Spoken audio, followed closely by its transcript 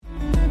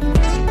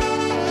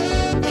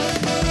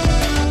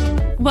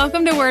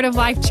Welcome to Word of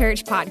Life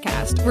Church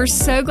Podcast. We're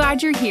so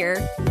glad you're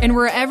here, and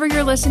wherever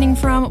you're listening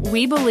from,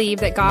 we believe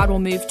that God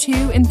will move to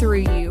and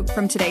through you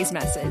from today's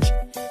message.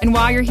 And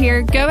while you're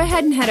here, go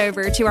ahead and head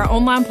over to our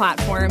online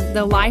platform,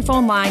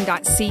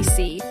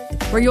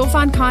 thelifeonline.cc, where you'll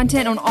find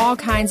content on all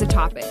kinds of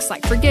topics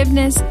like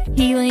forgiveness,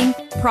 healing,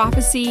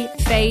 prophecy,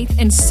 faith,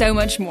 and so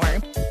much more.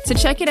 So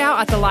check it out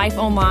at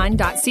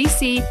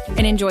thelifeonline.cc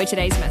and enjoy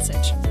today's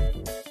message.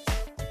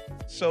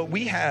 So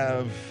we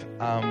have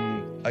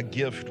a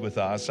gift with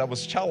us. I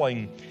was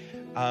telling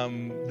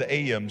the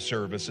AM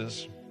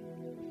services,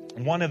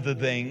 one of the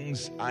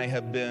things I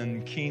have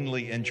been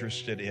keenly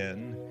interested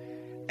in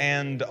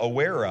and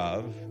aware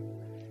of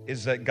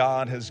is that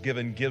God has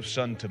given gifts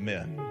unto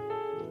men.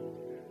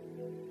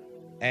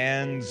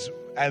 And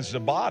as a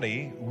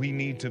body, we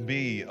need to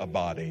be a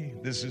body.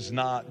 This is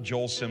not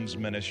Joel Sims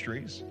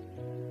Ministries.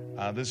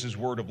 This is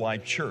Word of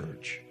Life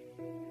Church.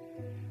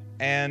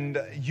 And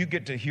you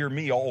get to hear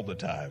me all the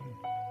time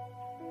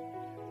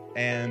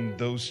and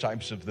those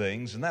types of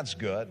things, and that's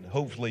good.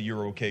 Hopefully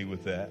you're okay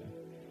with that.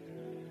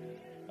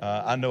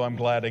 I know I'm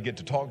glad I get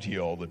to talk to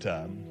you all the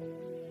time.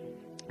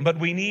 But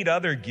we need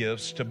other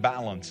gifts to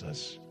balance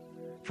us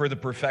for the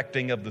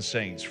perfecting of the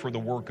saints, for the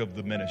work of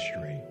the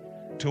ministry,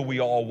 till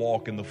we all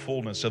walk in the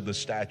fullness of the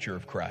stature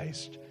of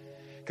Christ.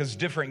 Because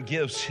different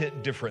gifts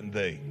hit different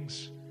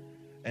things,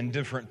 and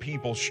different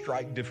people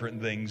strike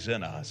different things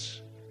in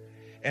us.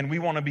 And we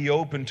want to be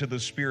open to the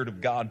Spirit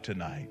of God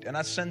tonight. And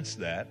I sense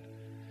that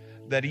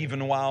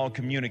even while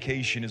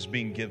communication is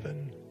being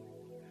given,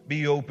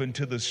 be open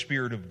to the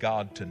Spirit of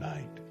God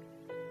tonight.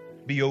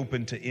 Be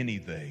open to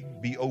anything.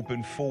 Be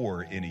open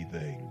for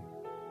anything.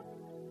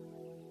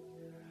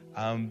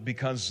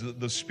 Because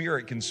the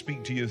Spirit can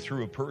speak to you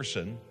through a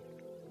person,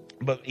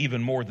 but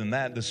even more than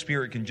that, the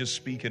Spirit can just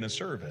speak in a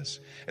service,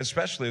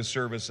 especially a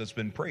service that's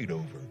been prayed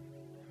over.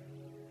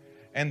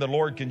 And the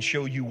Lord can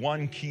show you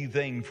one key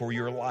thing for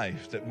your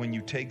life that when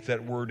you take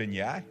that word and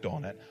you act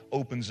on it,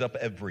 opens up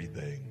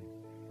everything.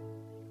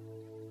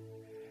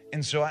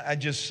 And so I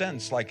just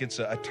sense like it's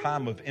a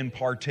time of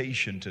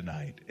impartation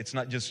tonight. It's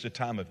not just a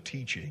time of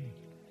teaching,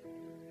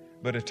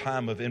 but a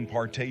time of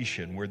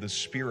impartation where the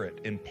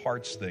Spirit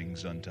imparts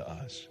things unto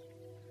us.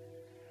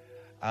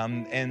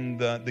 And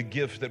the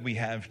gift that we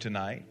have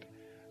tonight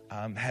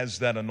has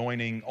that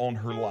anointing on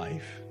her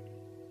life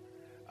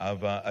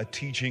of a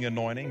teaching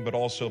anointing, but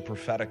also a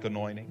prophetic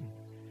anointing.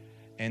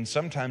 And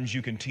sometimes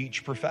you can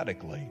teach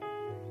prophetically.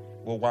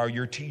 Well, while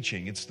you're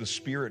teaching, it's the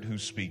Spirit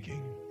who's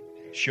speaking,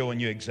 showing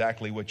you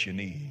exactly what you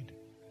need.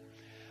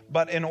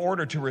 But in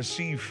order to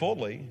receive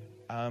fully,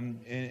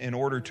 in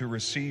order to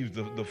receive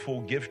the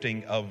full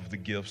gifting of the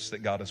gifts that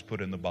God has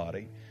put in the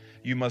body,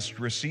 you must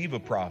receive a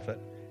prophet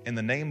in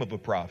the name of a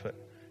prophet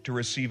to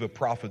receive a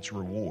prophet's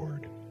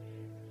reward.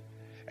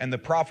 And the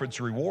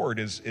prophet's reward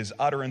is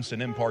utterance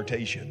and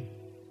impartation.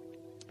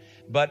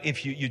 But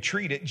if you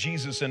treat it,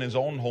 Jesus in his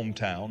own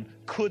hometown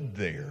could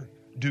there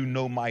do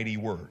no mighty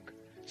work,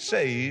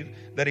 save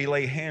that he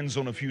lay hands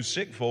on a few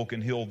sick folk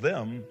and healed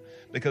them,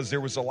 because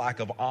there was a lack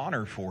of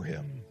honor for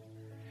him.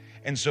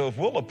 And so if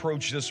we'll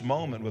approach this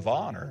moment with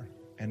honor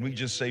and we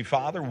just say,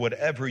 Father,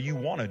 whatever you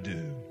want to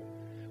do,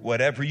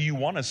 whatever you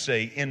want to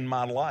say in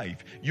my life,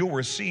 you'll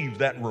receive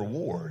that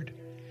reward.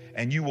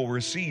 And you will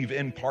receive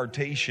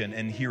impartation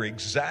and hear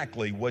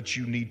exactly what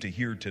you need to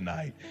hear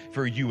tonight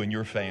for you and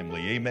your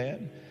family.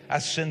 Amen? I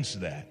sense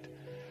that.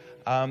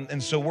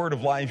 And so Word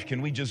of Life,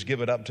 can we just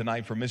give it up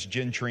tonight for Miss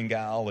Jen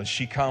Tringale as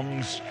she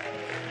comes?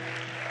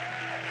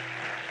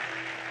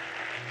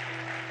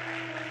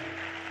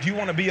 Do you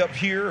want to be up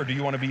here or do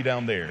you want to be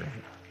down there?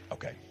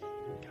 Okay.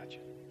 Gotcha.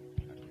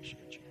 I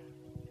appreciate you.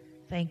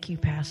 Thank you,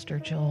 Pastor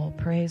Joel.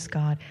 Praise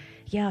God.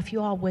 Yeah, if you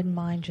all wouldn't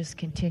mind just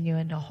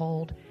continuing to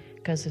hold,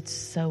 because it's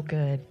so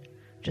good.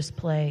 Just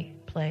play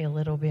a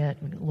little bit.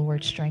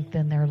 Lord,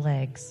 strengthen their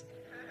legs.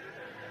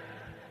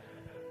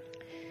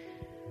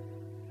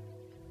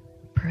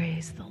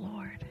 Praise the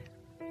Lord.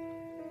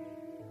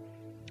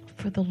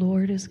 For the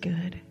Lord is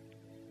good,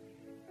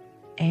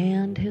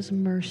 and his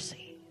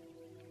mercy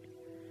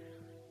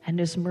and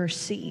his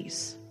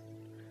mercies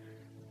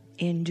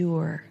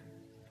endure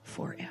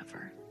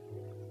forever.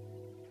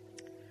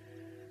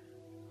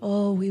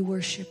 Oh, we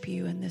worship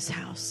you in this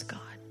house, God.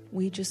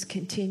 We just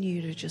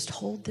continue to just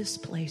hold this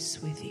place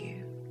with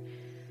you.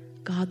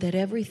 God, that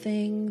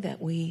everything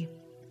that we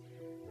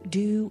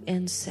do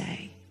and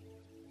say,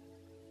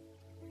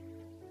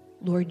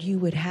 Lord, you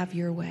would have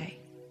your way.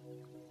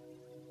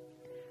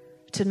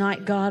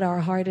 Tonight, God,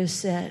 our heart is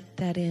set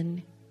that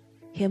in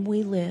him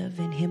we live,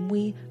 in him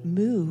we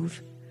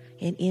move,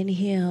 and in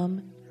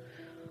him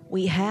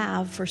we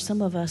have, for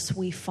some of us,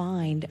 we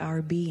find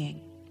our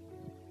being.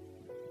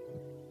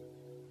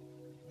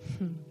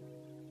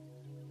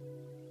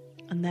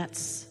 And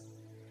that's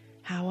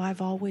how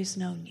I've always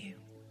known you.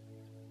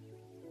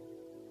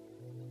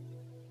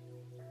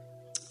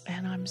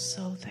 And I'm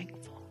so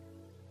thankful.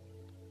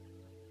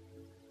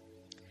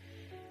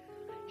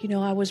 You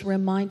know, I was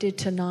reminded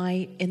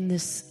tonight in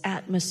this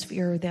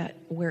atmosphere that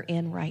we're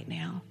in right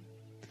now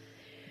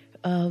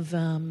of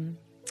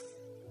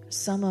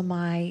some of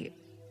my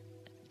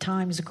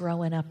times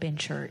growing up in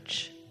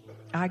church.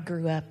 I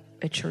grew up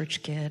a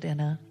church kid in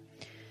a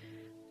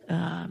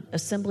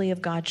Assembly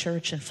of God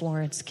church in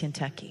Florence,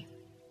 Kentucky.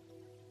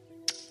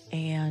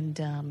 And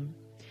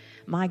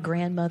my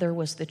grandmother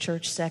was the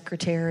church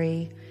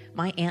secretary.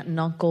 My aunt and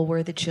uncle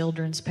were the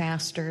children's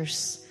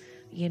pastors.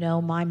 You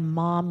know, my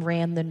mom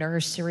ran the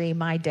nursery.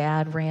 My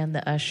dad ran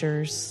the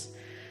ushers.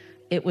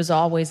 It was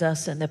always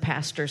us and the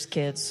pastor's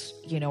kids,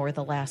 you know, were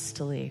the last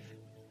to leave.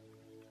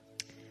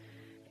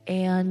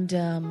 And,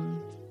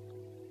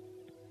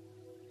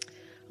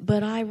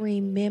 but I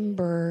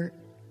remember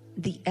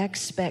the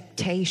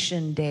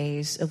expectation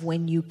days of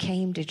when you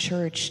came to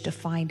church to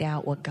find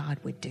out what God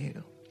would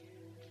do.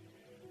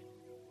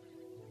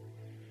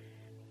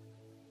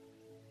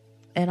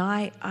 And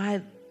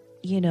I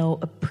you know,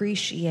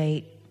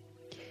 appreciate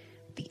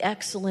the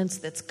excellence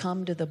that's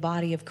come to the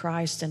body of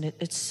Christ, and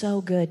it's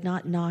so good,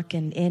 not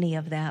knocking any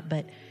of that,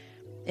 but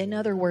in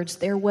other words,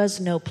 there was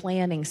no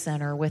planning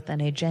center with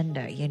an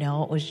agenda, you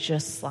know, it was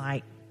just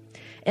like,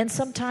 and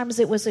sometimes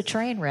it was a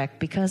train wreck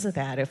because of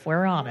that, if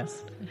we're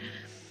honest.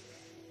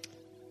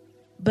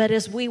 But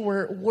as we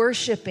were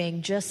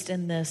worshiping just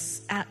in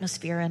this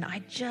atmosphere, and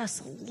I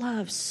just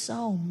love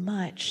so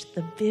much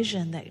the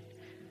vision that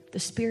the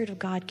Spirit of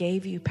God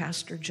gave you,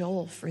 Pastor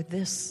Joel, for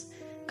this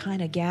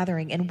kind of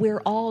gathering. And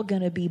we're all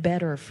going to be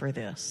better for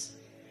this.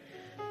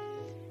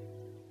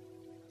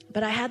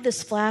 But I had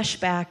this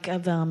flashback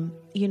of,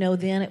 you know,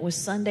 then it was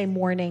Sunday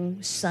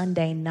morning,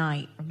 Sunday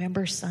night.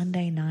 Remember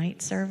Sunday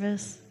night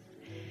service?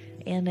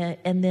 And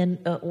then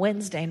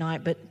Wednesday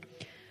night.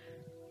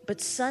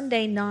 But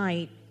Sunday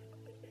night,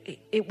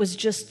 it was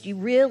just, you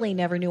really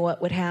never knew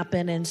what would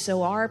happen. And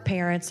so our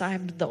parents,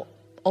 I'm the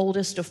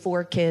oldest of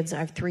 4 kids. I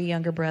have 3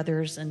 younger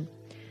brothers. And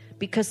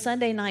because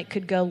Sunday night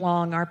could go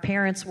long, our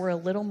parents were a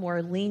little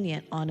more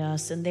lenient on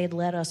us, and they'd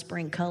let us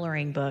bring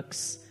coloring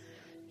books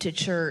to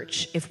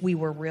church if we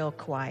were real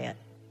quiet.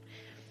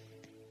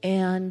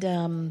 And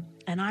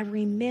I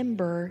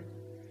remember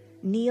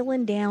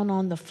kneeling down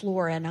on the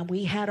floor, and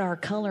we had our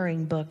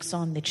coloring books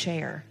on the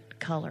chair,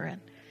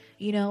 coloring,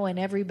 you know, and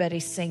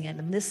everybody's singing.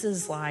 And this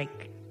is,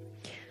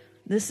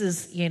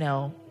 you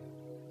know,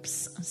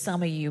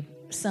 some of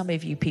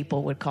you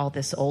people would call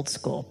this old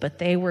school, but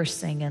they were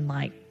singing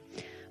like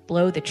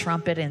Blow the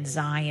Trumpet in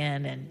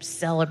Zion and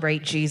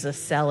Celebrate Jesus,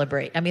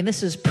 Celebrate. I mean,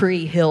 this is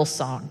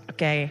pre-Hillsong,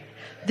 okay?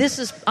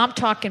 I'm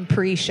talking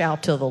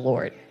pre-Shout to the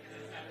Lord.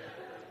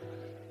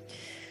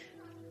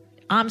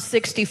 I'm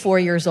 64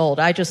 years old.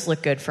 I just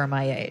look good for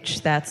my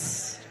age.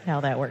 That's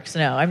how that works.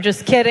 No, I'm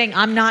just kidding.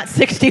 I'm not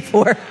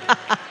 64.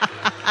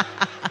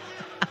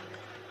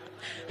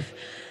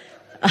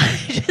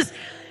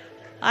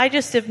 I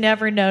just have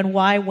never known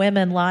why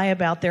women lie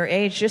about their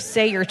age. Just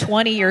say you're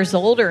 20 years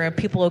older and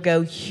people will go,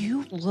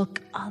 you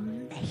look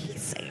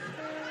amazing.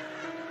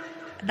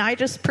 And I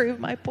just proved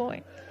my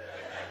point.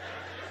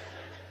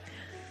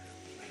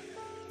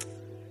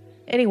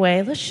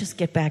 Anyway, let's just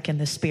get back in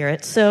the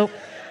spirit. So,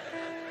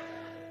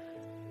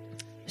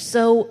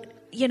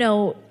 you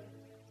know,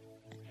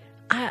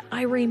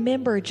 I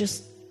remember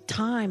just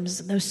times,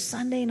 those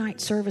Sunday night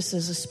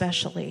services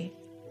especially,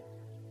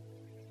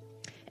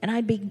 and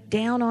I'd be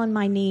down on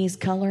my knees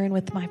coloring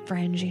with my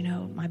friends, you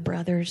know, my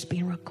brothers,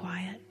 being real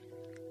quiet.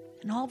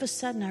 And all of a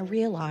sudden I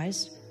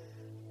realized,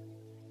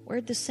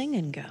 where'd the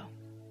singing go?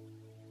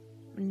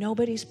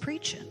 Nobody's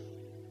preaching.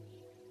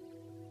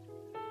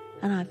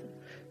 And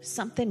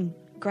something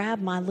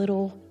grabbed my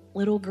little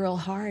girl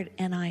heart,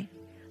 and I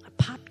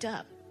popped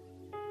up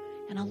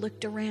and I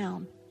looked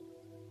around,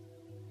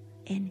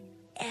 and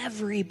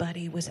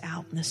everybody was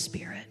out in the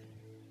spirit.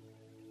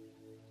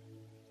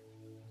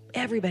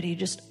 Everybody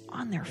just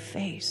on their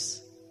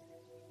face.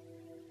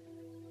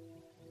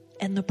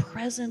 And the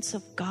presence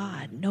of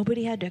God,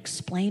 nobody had to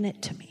explain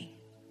it to me.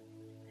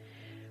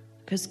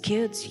 Because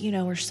kids, you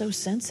know, are so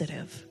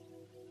sensitive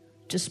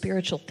to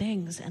spiritual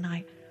things. And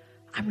I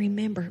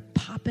remember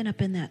popping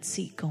up in that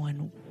seat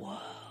going, whoa.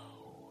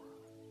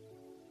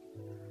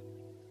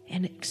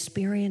 And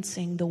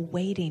experiencing the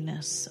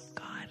weightiness of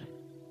God.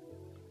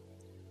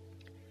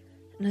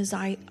 And as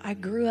I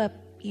grew up,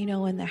 you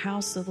know, in the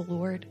house of the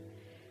Lord,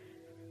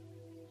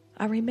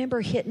 I remember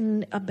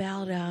hitting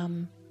about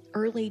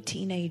early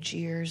teenage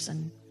years,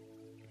 and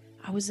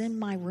I was in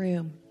my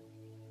room,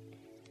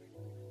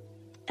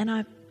 and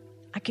I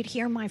could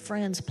hear my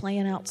friends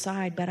playing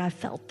outside, but I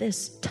felt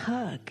this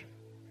tug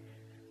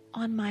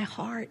on my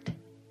heart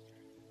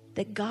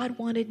that God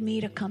wanted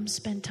me to come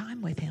spend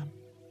time with him.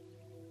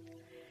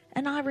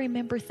 And I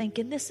remember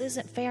thinking, this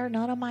isn't fair.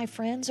 None of my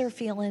friends are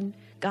feeling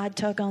God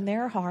tug on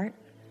their heart.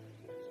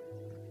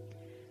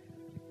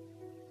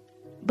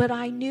 But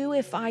I knew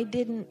if I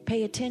didn't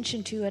pay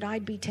attention to it,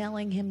 I'd be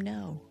telling him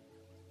no.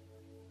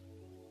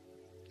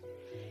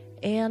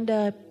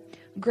 And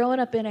growing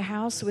up in a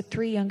house with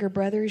 3 younger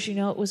brothers, you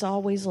know, it was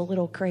always a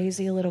little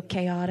crazy, a little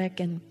chaotic.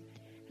 And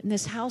in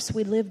this house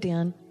we lived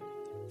in,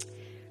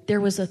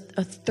 there was a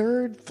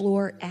 3rd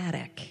floor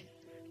attic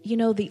You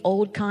know, the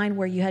old kind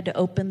where you had to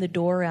open the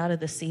door out of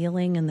the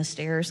ceiling and the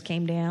stairs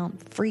came down?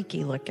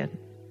 Freaky looking.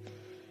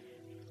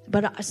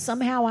 But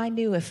somehow I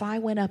knew if I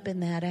went up in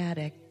that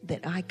attic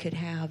that I could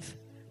have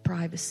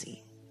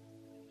privacy.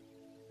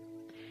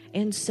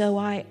 And so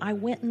I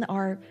went in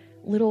our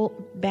little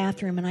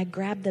bathroom and I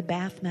grabbed the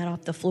bath mat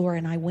off the floor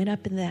and I went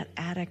up in that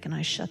attic and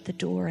I shut the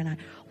door and I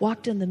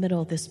walked in the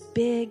middle of this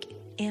big,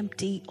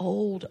 empty,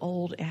 old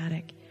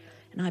attic.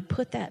 And I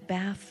put that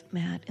bath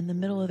mat in the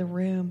middle of the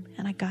room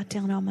and I got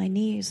down on my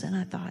knees and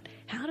I thought,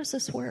 how does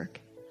this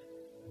work?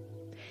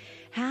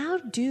 How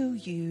do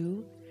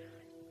you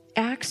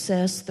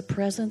access the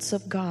presence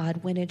of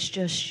God when it's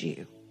just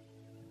you?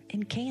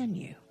 And can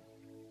you?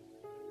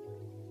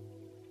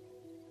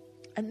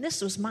 And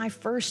this was my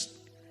first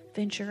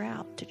venture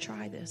out to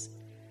try this.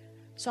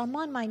 So I'm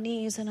on my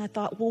knees and I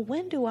thought, well,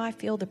 when do I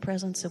feel the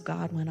presence of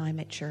God when I'm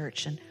at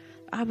church? And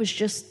I was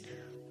just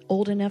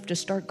old enough to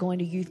start going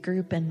to youth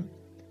group, and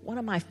one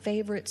of my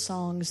favorite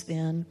songs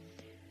then,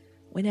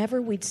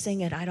 whenever we'd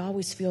sing it, I'd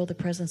always feel the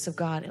presence of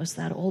God. It was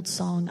that old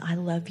song, I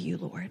Love You,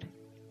 Lord.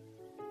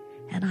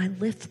 And I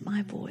lift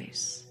my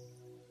voice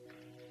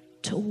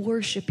to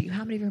worship you.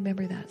 How many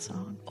remember that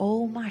song?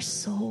 Oh, my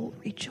soul,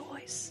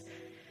 rejoice.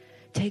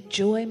 Take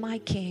joy, my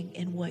King,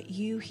 in what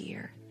you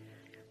hear,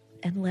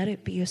 and let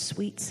it be a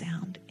sweet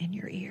sound in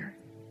your ear.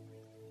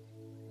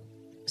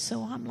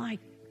 So I'm like,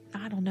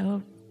 I don't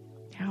know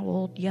how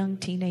old, young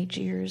teenage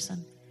years,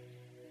 and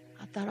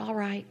I thought, all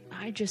right,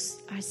 I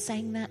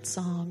sang that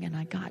song and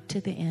I got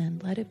to the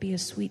end. Let it be a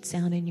sweet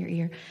sound in your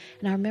ear.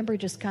 And I remember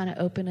just kind of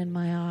opening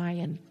my eye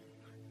and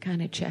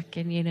kind of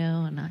checking,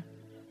 and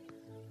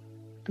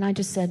I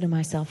just said to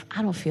myself,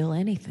 I don't feel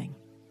anything.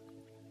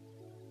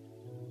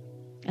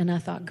 And I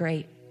thought,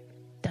 great,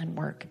 doesn't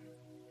work.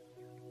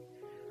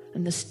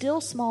 And the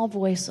still small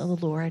voice of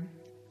the Lord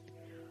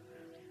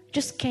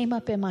just came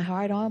up in my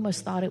heart. I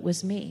almost thought it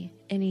was me.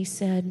 And he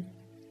said,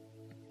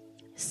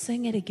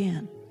 sing it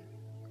again.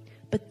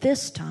 But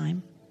this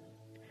time,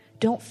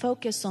 don't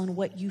focus on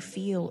what you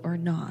feel or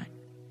not.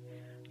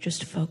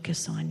 Just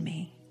focus on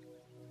me.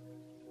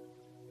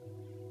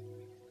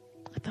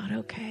 I thought,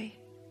 okay.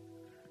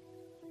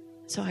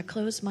 So I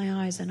closed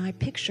my eyes and I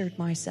pictured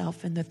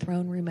myself in the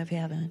throne room of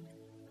heaven.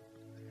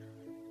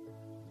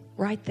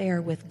 Right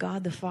there with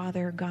God the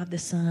Father, God the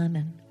Son,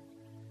 and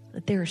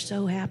that they were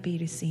so happy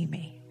to see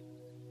me.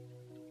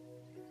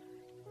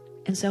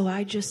 And so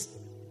I just,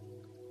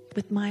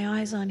 with my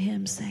eyes on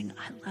him, sang,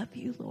 I love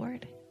you,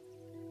 Lord.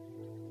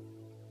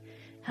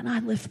 And I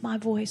lift my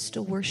voice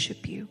to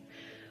worship you.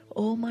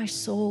 Oh, my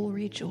soul,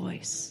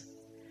 rejoice.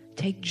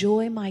 Take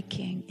joy, my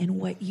King, in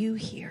what you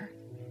hear,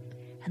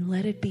 and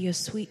let it be a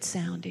sweet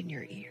sound in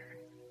your ear.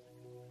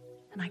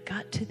 And I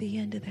got to the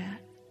end of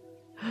that.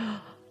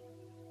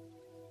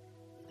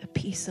 The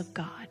peace of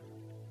God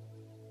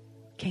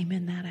came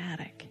in that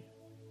attic.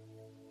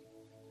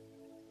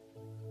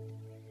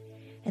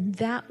 And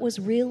that was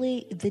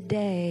really the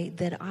day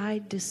that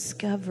I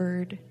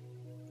discovered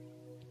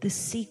the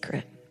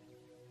secret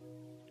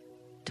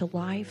to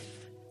life.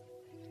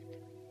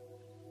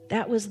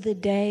 That was the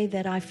day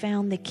that I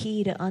found the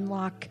key to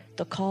unlock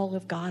the call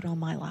of God on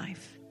my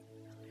life.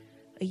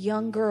 A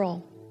young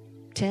girl,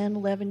 10,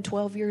 11,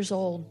 12 years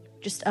old,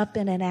 just up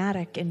in an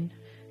attic in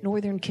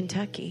northern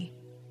Kentucky.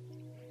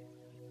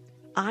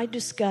 I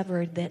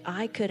discovered that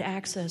I could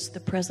access the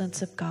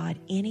presence of God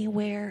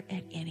anywhere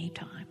at any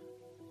time.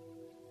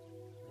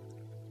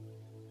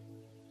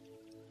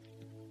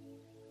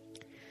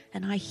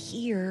 And I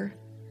hear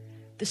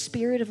the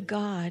Spirit of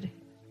God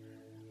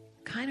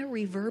kind of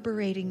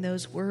reverberating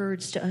those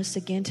words to us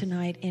again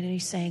tonight. And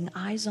he's saying,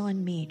 eyes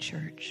on me,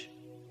 church.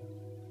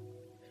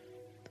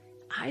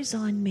 Eyes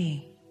on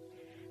me.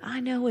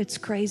 I know it's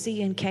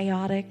crazy and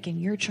chaotic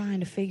and you're trying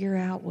to figure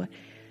out what.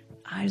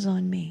 Eyes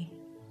on me.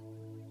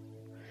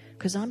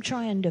 Because I'm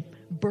trying to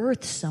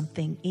birth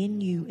something in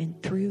you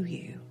and through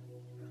you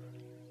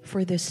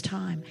for this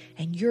time.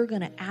 And you're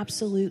going to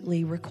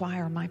absolutely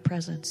require my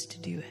presence to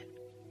do it.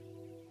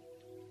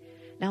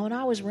 Now, when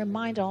I was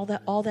reminded,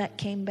 all that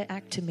came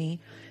back to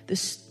me,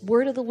 this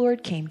word of the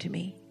Lord came to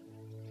me.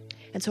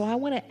 And so I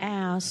want to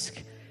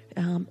ask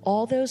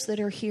all those that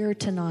are here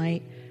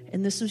tonight,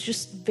 and this was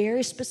just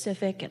very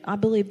specific, and I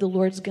believe the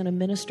Lord's going to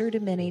minister to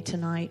many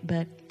tonight,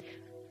 but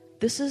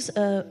this is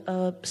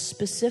a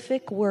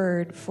specific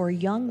word for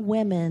young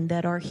women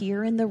that are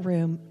here in the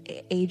room,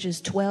 ages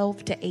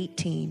 12 to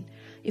 18.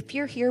 If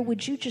you're here,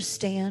 would you just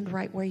stand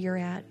right where you're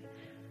at?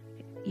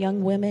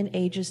 Young women,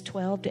 ages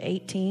 12 to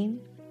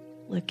 18.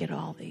 Look at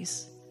all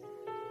these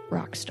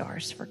rock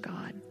stars for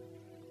God.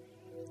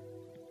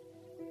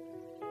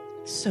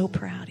 So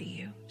proud of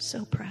you.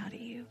 So proud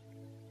of you.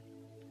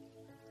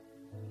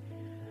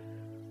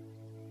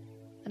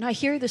 And I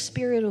hear the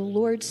Spirit of the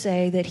Lord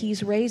say that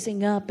he's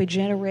raising up a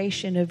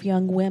generation of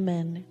young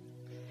women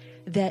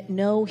that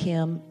know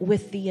him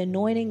with the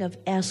anointing of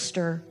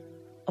Esther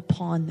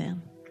upon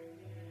them.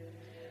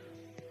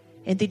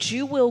 And that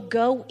you will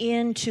go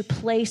into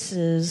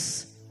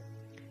places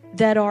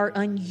that are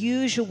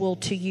unusual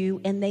to you,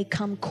 and they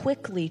come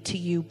quickly to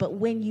you. But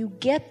when you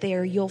get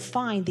there, you'll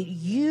find that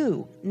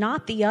you,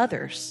 not the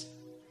others,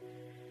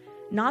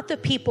 not the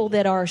people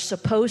that are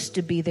supposed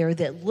to be there,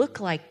 that look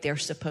like they're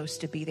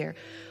supposed to be there,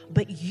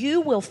 but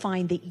you will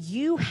find that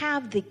you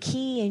have the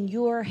key in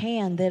your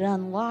hand that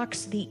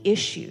unlocks the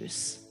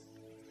issues,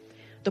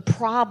 the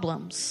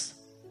problems,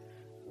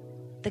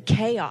 the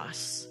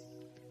chaos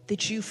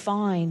that you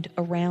find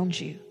around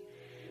you.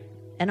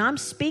 And I'm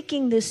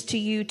speaking this to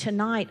you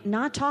tonight,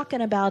 not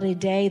talking about a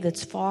day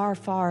that's far,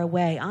 far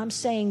away. I'm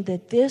saying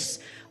that this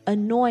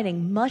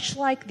anointing, much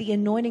like the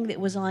anointing that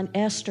was on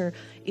Esther,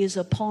 is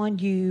upon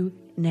you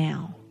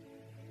now.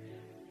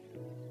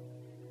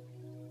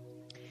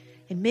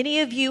 And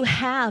many of you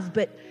have,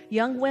 but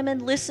young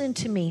women, listen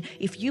to me.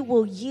 If you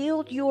will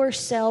yield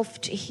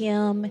yourself to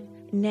Him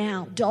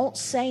now, don't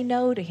say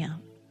no to Him.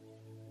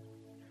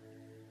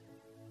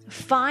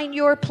 Find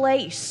your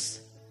place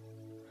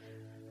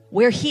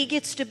where He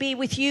gets to be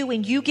with you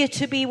and you get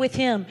to be with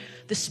Him.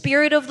 The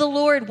Spirit of the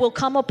Lord will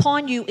come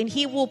upon you and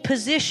He will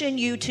position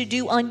you to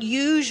do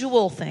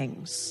unusual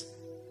things.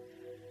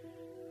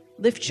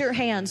 Lift your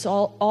hands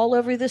all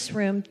over this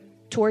room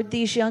toward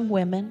these young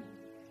women.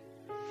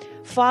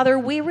 Father,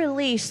 we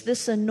release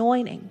this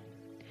anointing,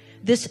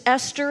 this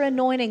Esther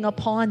anointing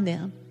upon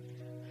them.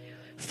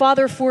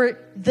 Father, for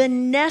the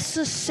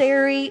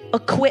necessary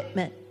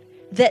equipment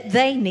that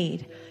they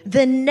need,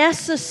 the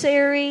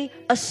necessary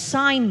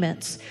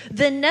assignments,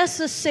 the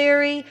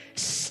necessary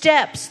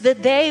steps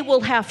that they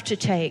will have to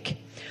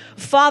take.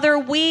 Father,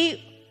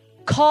 we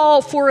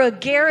call for a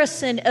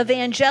garrison of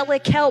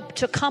angelic help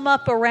to come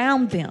up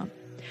around them.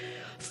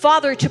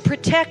 Father, to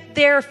protect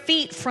their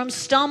feet from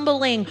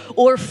stumbling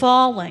or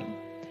falling.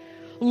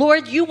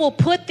 Lord, you will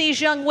put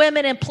these young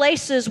women in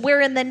places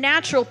where in the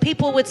natural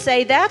people would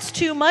say, that's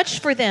too much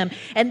for them.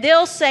 And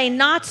they'll say,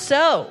 not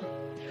so.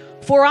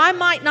 For I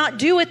might not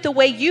do it the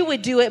way you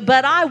would do it,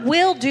 but I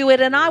will do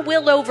it and I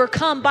will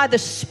overcome by the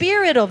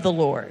Spirit of the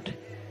Lord.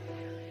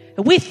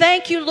 And we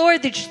thank you,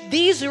 Lord, that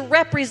these are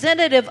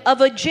representative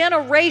of a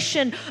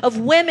generation of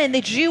women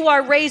that you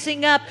are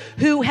raising up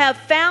who have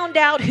found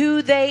out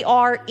who they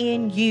are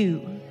in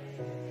you.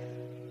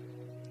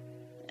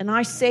 And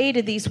I say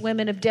to these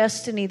women of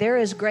destiny, there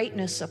is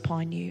greatness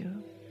upon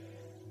you.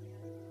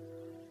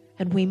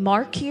 And we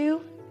mark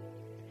you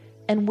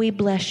and we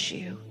bless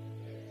you.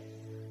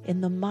 In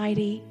the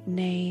mighty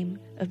name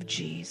of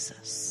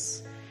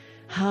Jesus.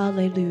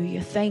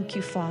 Hallelujah. Thank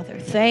you, Father.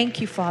 Thank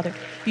you, Father.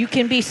 You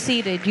can be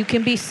seated. You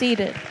can be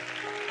seated.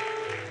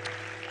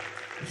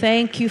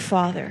 Thank you,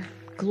 Father.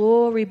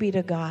 Glory be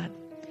to God.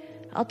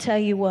 I'll tell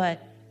you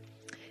what.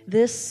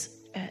 This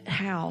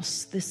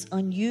house, this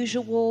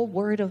unusual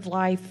Word of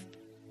Life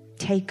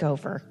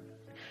takeover.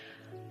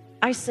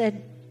 I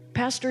said,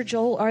 Pastor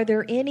Joel, are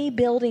there any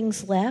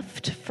buildings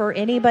left for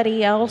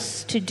anybody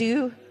else to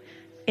do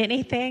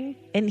anything?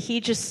 And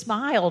he just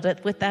smiled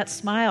with that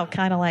smile,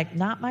 kind of like,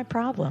 not my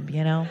problem,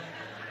 you know.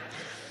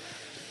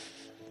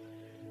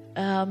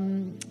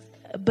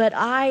 But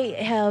I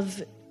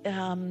have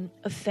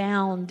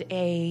found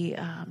a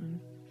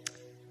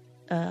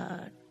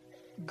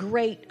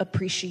great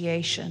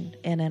appreciation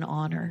and an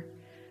honor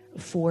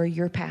for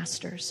your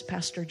pastors,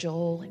 Pastor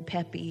Joel and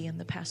Peppy and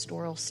the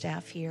pastoral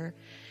staff here.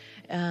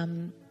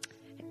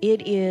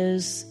 It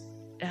is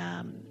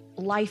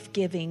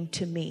life-giving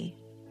to me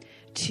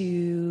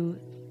to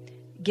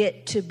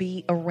get to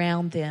be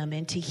around them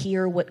and to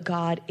hear what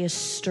God is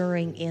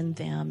stirring in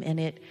them. And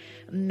it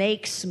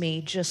makes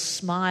me just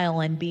smile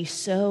and be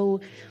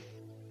so,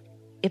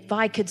 if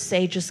I could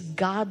say, just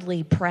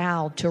godly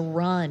proud to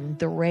run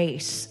the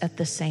race at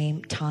the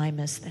same time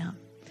as them.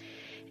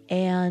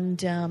 And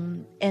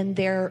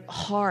their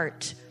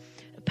heart,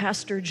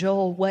 Pastor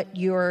Joel, what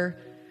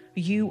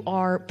you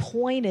are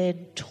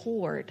pointed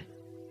toward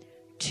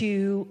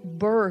to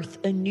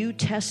birth a New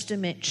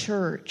Testament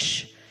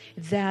church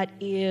that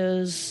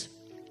is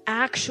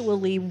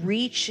actually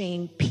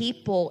reaching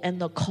people and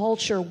the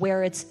culture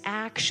where it's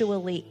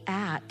actually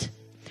at.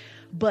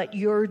 But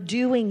you're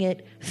doing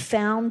it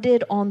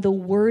founded on the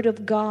Word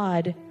of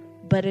God,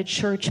 but a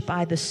church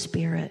by the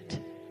Spirit.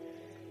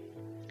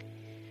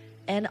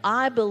 And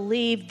I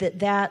believe that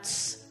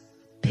that's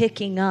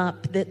picking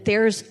up, that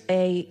there's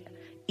a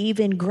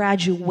even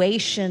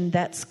graduation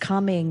that's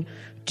coming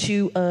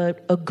to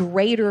a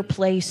greater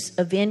place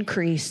of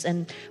increase.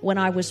 And when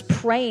I was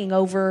praying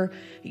over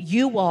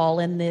you all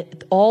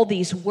and all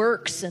these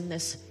works and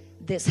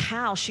this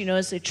house, you know,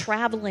 as a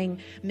traveling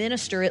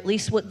minister, at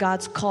least what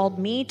God's called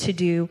me to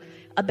do,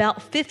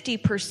 about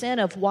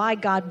 50% of why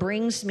God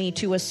brings me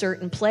to a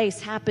certain place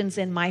happens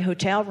in my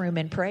hotel room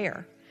in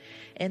prayer.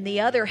 And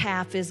the other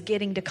half is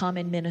getting to come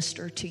and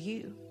minister to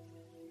you.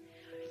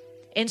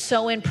 And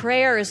so in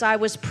prayer, as I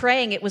was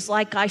praying, it was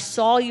like I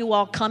saw you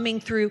all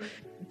coming through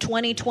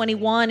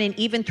 2021 and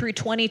even through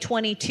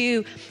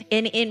 2022.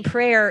 And in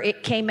prayer,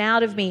 it came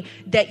out of me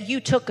that you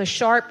took a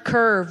sharp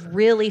curve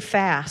really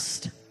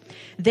fast.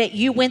 that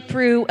you went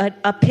through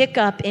a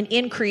pickup and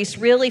increase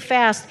really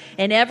fast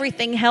and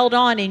everything held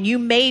on and you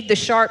made the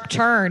sharp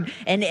turn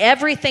and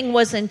everything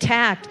was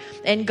intact.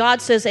 And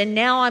God says, and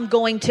now I'm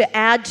going to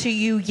add to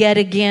you yet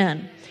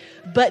again.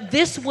 But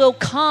this will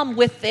come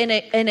with an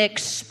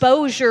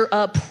exposure,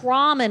 a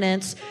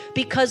prominence,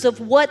 because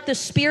of what the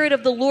Spirit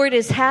of the Lord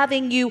is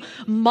having you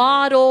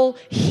model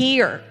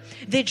here.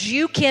 That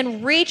you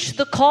can reach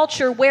the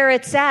culture where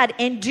it's at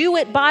and do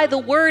it by the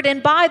Word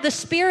and by the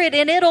Spirit,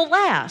 and it'll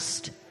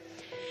last.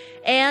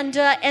 And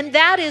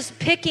that is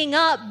picking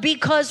up,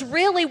 because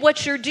really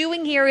what you're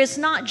doing here is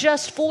not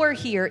just for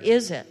here,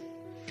 is it?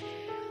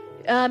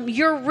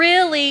 You're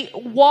really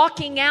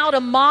walking out a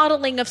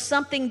modeling of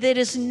something that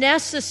is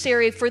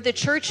necessary for the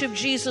Church of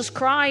Jesus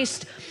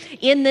Christ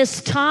in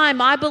this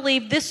time. I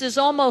believe this is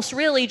almost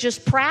really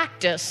just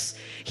practice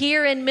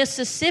here in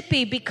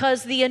Mississippi,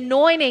 because the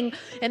anointing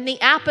and the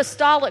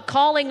apostolic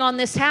calling on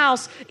this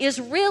house is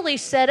really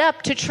set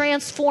up to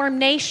transform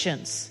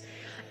nations.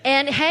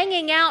 And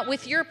hanging out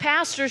with your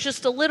pastors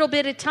just a little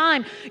bit at a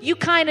time, you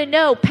kind of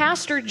know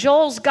Pastor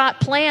Joel's got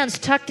plans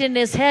tucked in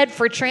his head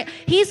for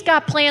he's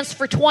got plans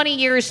for 20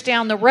 years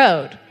down the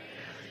road.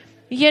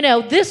 You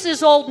know, this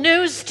is old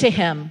news to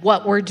him,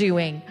 what we're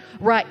doing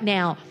right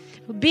now,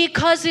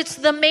 because it's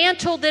the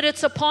mantle that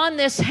it's upon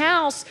this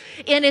house,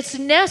 and it's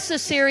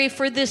necessary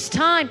for this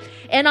time.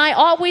 And I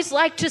always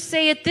like to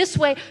say it this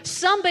way: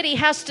 somebody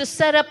has to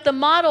set up the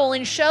model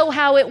and show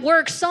how it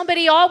works.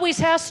 Somebody always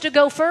has to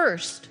go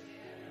first.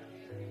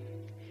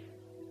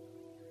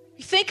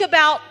 Think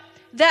about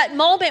that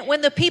moment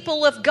when the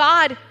people of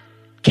God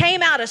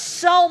came out of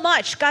so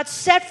much, got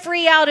set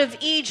free out of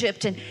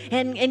Egypt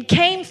and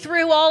came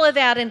through all of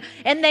that.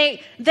 And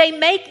they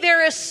make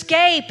their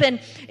escape,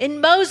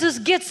 and Moses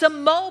gets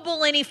them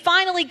mobile, and he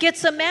finally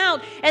gets them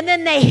out. And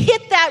then they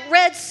hit that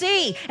Red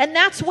Sea, and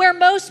that's where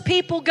most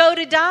people go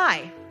to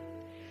die.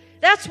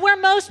 That's where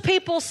most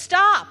people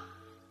stop.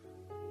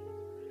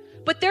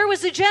 But there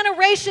was a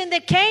generation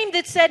that came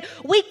that said,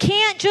 we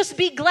can't just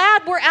be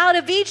glad we're out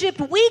of Egypt.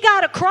 We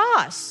got to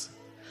cross.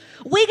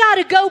 We got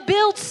to go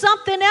build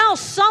something else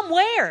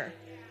somewhere.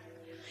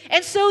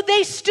 And so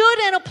they stood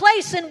in a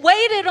place and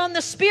waited on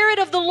the Spirit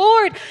of the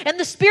Lord. And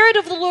the Spirit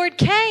of the Lord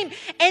came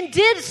and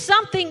did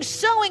something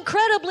so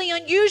incredibly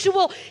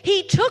unusual.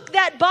 He took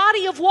that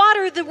body of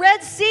water, the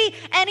Red Sea,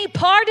 and he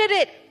parted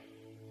it.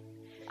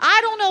 I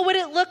don't know what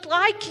it looked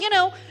like. You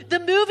know, the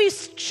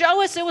movies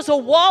show us it was a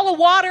wall of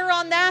water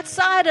on that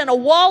side and a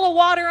wall of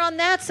water on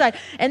that side.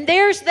 And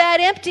there's that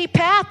empty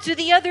path to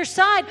the other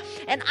side.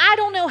 And I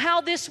don't know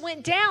how this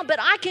went down, but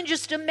I can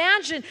just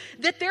imagine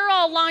that they're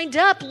all lined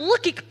up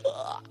looking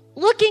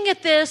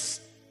at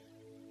this.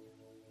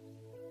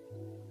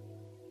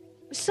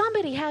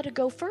 Somebody had to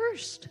go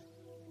first.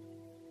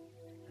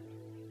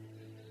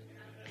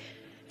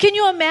 Can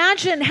you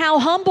imagine how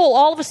humble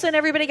all of a sudden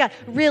everybody got?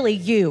 Really,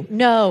 you?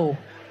 No,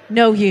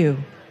 you.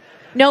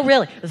 No,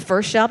 really. The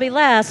first shall be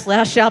last,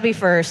 last shall be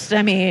first.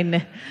 I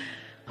mean,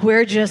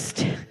 we're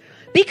just...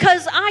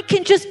 Because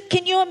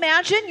can you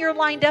imagine you're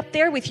lined up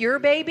there with your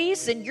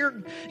babies and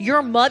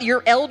your mother,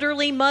 your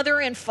elderly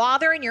mother and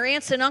father and your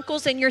aunts and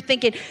uncles, and you're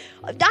thinking,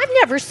 I've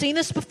never seen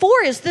this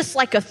before. Is this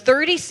like a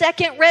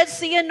 30-second Red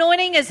Sea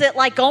anointing? Is it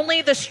like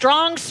only the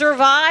strong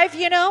survive,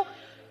 you know?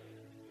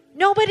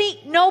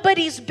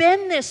 Nobody's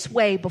been this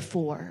way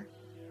before.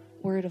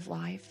 Word of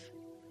life.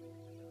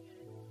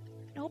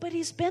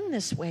 Nobody's been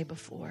this way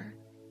before.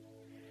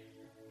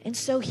 And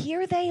so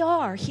here they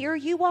are, here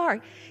you are,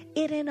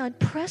 in an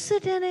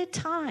unprecedented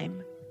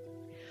time,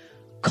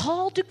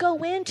 called to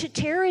go into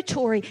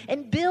territory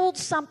and build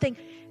something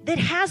that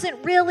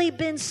hasn't really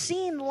been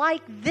seen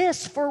like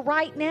this for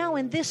right now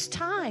in this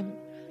time.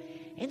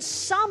 And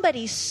some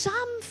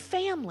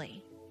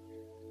family,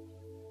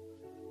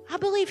 I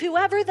believe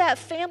whoever that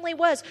family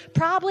was,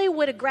 probably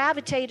would have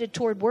gravitated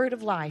toward Word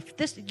of Life.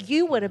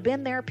 You would have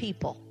been their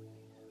people.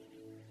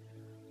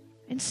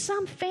 And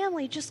some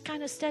family just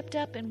kind of stepped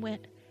up and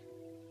went,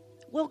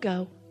 we'll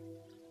go.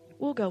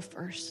 We'll go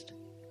first.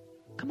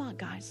 Come on,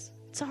 guys.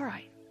 It's all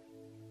right.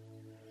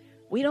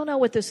 We don't know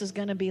what this is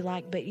going to be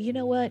like, but you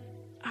know what?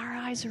 Our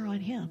eyes are on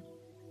Him.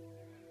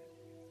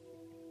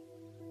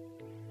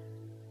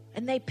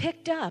 And they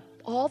picked up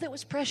all that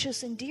was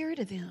precious and dear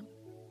to them,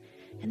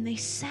 and they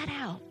set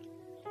out.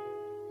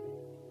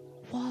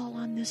 Wall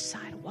on this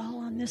side, wall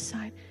on this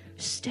side,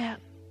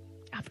 step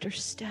after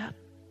step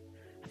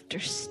after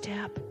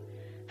step.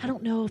 I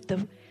don't know if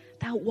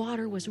that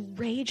water was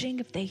raging,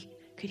 if they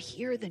could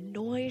hear the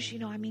noise. You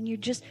know, I mean,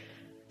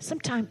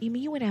 sometimes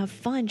you would have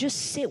fun.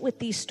 Just sit with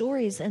these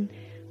stories and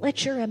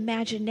let your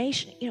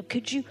imagination, you know,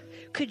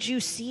 could you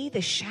see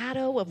the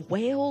shadow of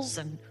whales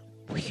and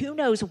who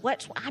knows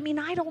what? I mean,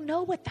 I don't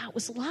know what that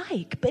was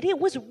like, but it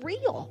was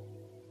real.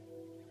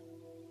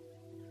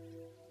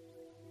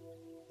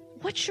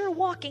 What you're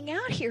walking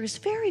out here is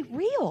very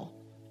real.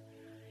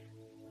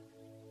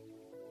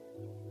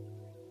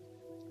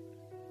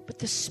 But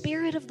the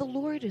Spirit of the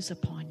Lord is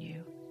upon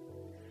you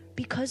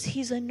because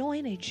He's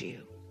anointed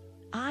you,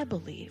 I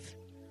believe,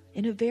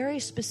 in a very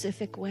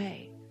specific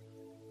way.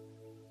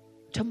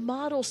 to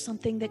model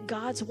something that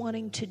God's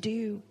wanting to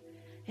do.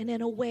 And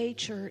in a way,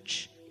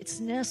 church, it's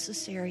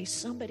necessary.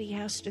 Somebody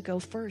has to go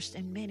first.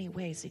 In many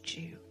ways, it's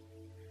you.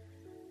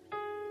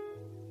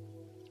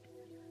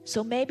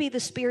 So maybe the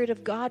Spirit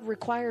of God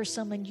requires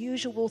some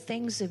unusual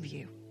things of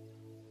you.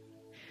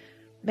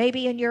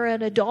 Maybe in your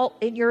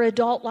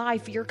adult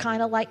life, you're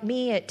kind of like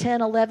me at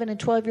 10, 11, and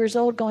 12 years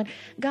old going,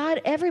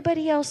 God,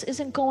 everybody else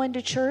isn't going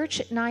to church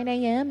at 9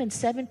 a.m. and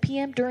 7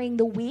 p.m. during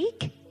the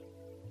week.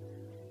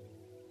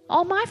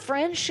 All my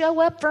friends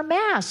show up for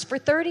Mass for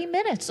 30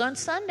 minutes on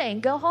Sunday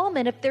and go home.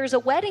 And if there's a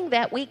wedding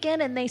that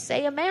weekend and they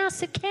say a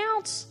Mass, it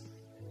counts.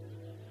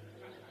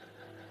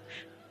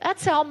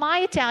 That's how my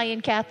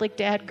Italian Catholic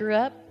dad grew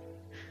up.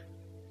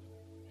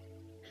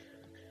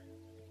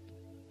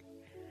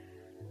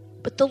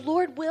 But the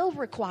Lord will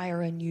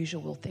require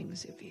unusual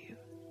things of you.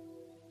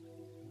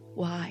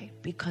 Why?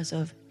 Because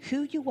of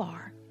who you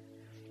are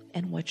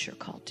and what you're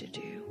called to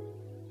do.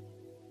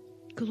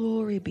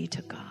 Glory be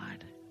to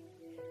God.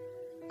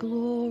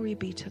 Glory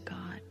be to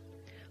God.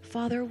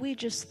 Father, we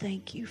just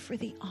thank you for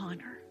the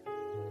honor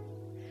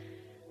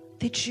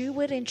that you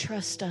would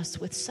entrust us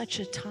with such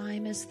a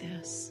time as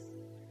this.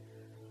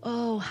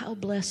 Oh, how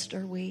blessed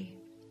are we.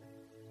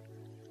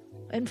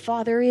 And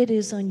Father, it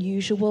is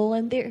unusual,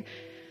 and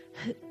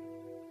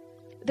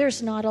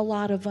there's not a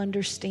lot of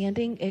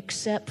understanding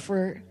except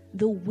for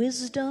the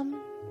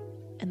wisdom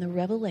and the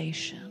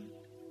revelation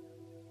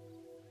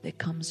that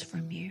comes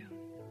from you.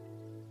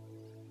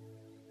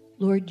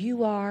 Lord,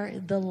 you are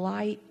the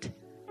light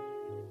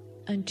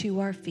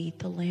unto our feet,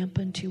 the lamp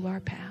unto our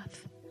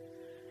path.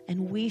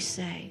 And we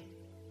say,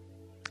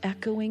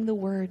 echoing the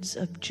words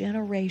of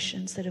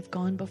generations that have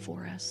gone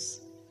before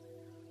us,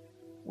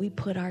 we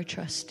put our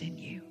trust in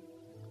you.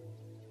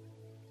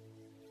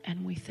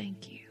 And we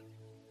thank you.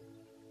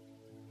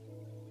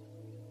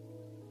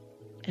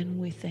 And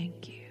we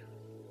thank you.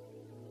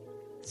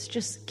 It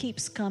just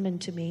keeps coming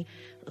to me.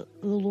 The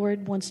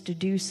Lord wants to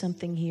do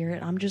something here,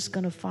 and I'm just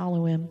going to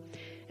follow him.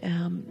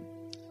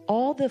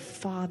 All the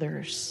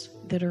fathers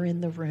that are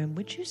in the room,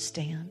 would you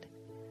stand?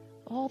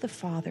 All the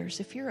fathers,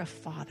 if you're a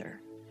father.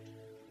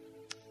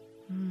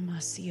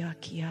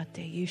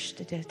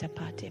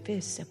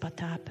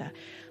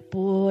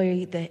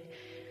 Boy,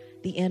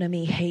 the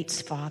enemy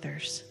hates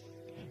fathers.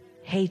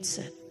 Hates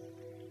it.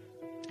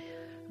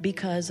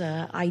 Because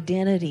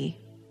identity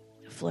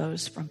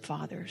flows from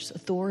fathers.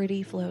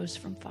 Authority flows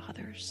from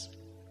fathers.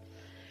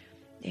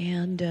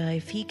 And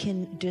if he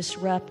can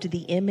disrupt the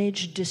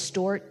image,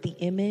 distort the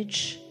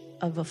image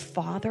of a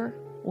father,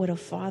 what a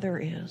father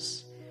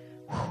is,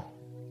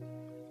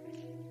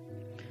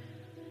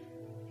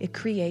 it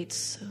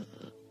creates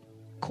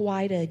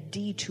quite a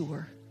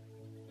detour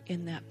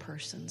in that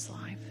person's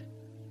life.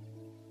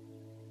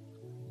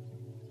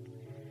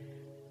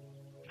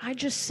 I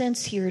just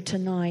sense here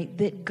tonight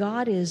that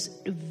God is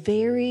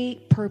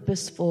very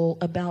purposeful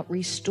about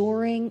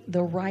restoring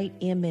the right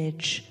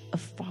image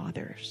of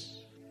fathers.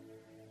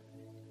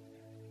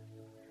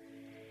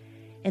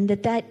 And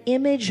that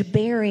image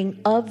bearing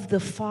of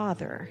the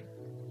father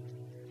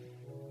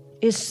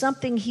is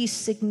something he's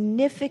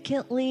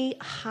significantly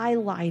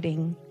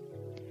highlighting,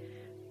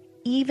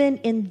 even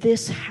in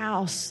this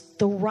house,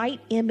 the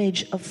right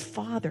image of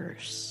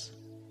fathers.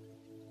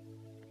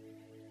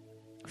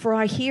 For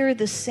I hear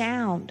the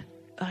sound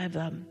of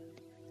a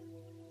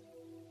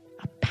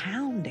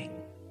pounding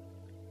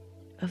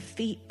of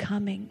feet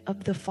coming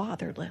of the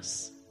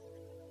fatherless.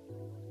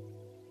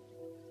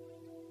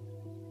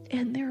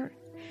 And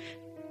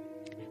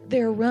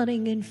they're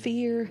running in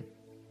fear.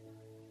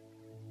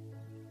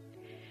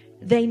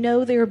 They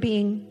know they're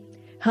being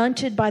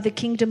hunted by the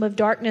kingdom of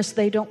darkness.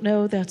 They don't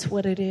know that's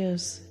what it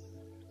is.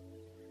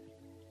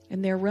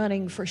 And they're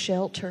running for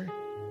shelter.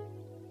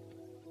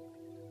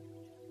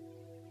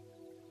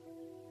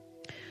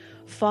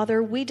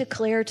 Father, we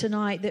declare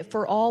tonight that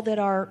for all that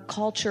our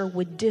culture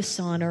would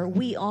dishonor,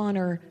 we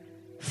honor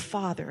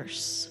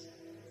fathers.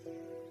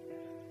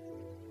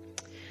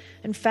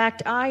 In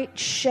fact, I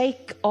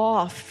shake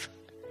off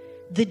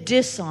the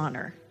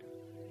dishonor,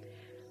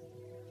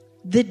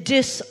 the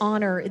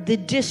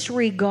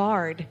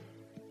disregard,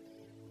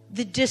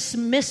 the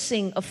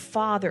dismissing of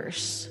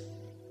fathers.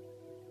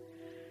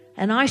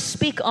 And I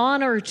speak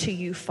honor to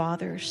you,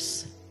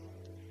 fathers.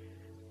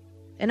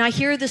 And I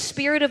hear the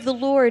Spirit of the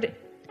Lord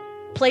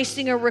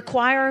placing a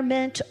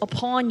requirement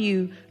upon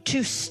you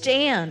to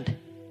stand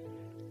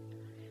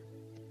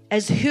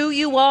as who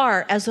you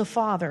are as a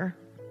father.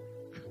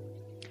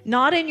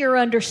 Not in your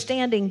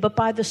understanding, but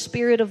by the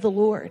Spirit of the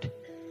Lord.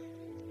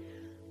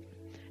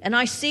 And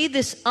I see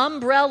this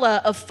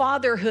umbrella of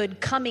fatherhood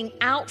coming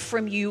out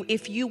from you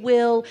if you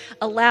will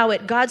allow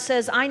it. God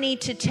says, I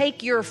need to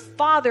take your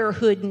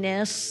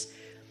fatherhoodness,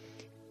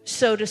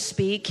 so to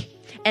speak,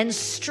 and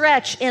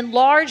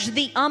enlarge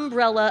the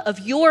umbrella of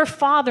your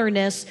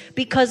fatherness,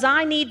 because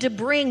I need to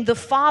bring the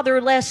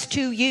fatherless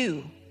to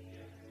you.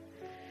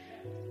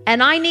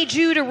 And I need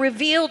you to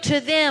reveal to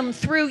them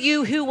through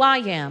you who I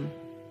am.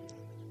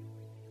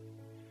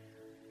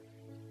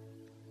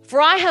 For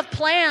I have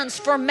plans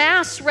for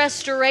mass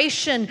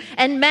restoration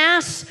and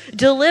mass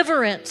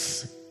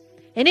deliverance.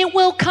 And it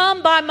will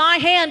come by my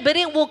hand, but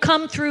it will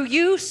come through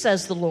you,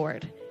 says the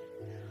Lord.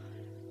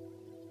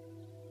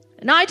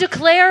 And I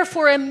declare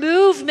for a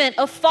movement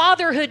of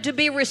fatherhood to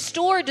be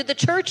restored to the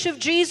Church of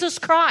Jesus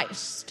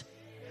Christ.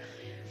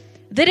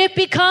 That it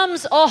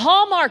becomes a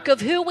hallmark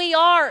of who we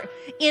are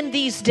in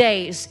these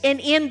days and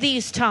in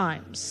these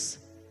times.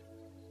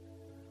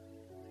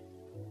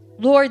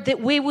 Lord, that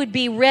we would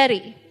be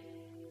ready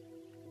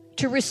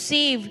to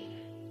receive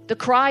the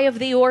cry of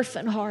the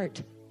orphan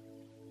heart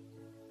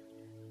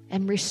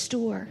and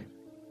restore.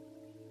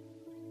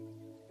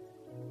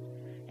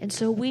 And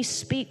so we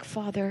speak,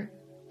 Father,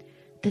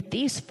 that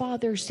these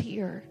fathers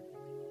here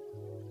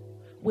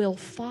will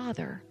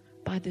father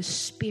by the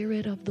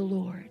Spirit of the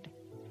Lord.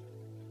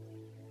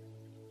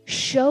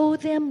 Show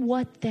them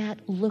what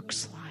that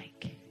looks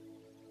like.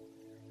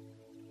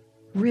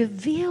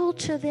 Reveal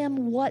to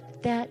them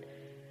what that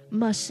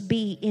must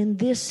be in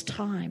this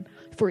time,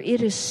 for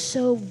it is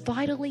so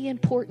vitally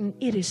important.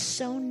 It is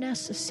so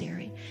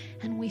necessary.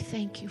 And we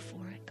thank you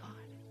for it, God.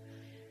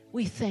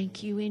 We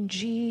thank you in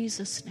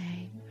Jesus'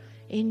 name.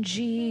 In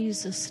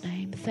Jesus'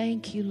 name.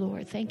 Thank you,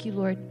 Lord. Thank you,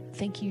 Lord.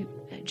 Thank you,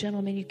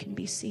 gentlemen. You can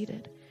be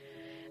seated.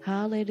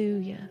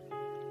 Hallelujah.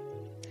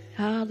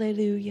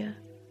 Hallelujah.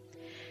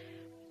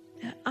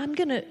 I'm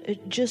going to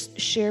just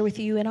share with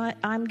you, and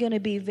I'm going to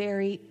be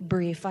very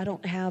brief. I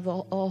don't have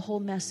a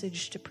whole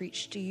message to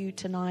preach to you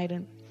tonight.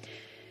 And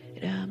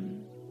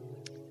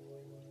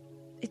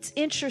it's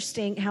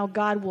interesting how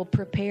God will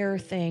prepare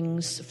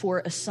things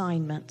for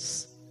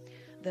assignments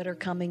that are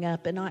coming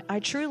up. And I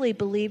truly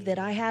believe that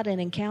I had an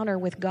encounter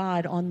with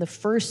God on the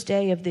first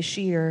day of this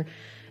year,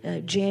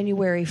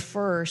 January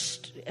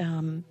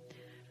 1st,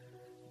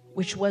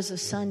 which was a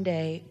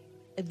Sunday,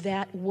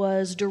 that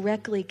was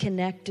directly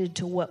connected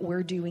to what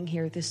we're doing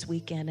here this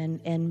weekend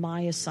and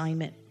my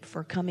assignment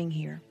for coming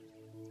here.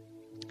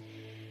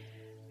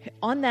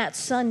 On that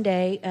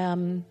Sunday,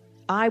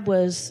 I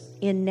was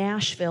in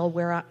Nashville,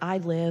 where I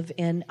live,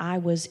 and I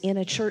was in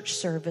a church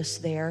service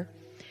there.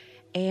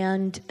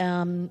 And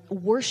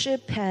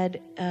worship had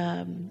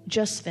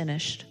just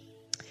finished.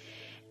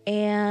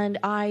 And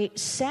I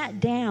sat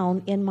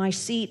down in my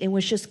seat and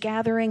was just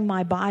gathering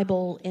my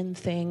Bible and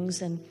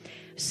things. And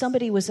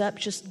somebody was up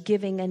just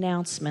giving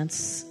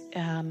announcements.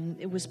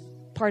 It was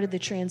part of the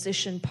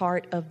transition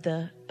part of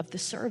the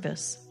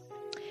service.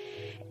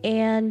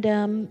 And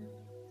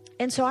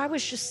so I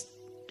was just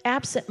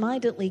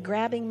absent-mindedly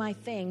grabbing my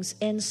things,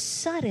 and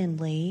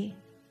suddenly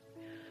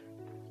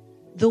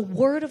the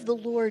word of the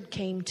Lord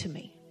came to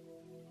me.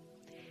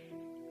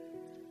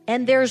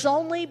 And there's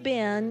only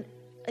been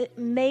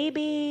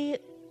maybe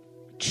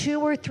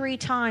 2 or 3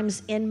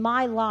 times in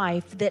my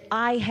life that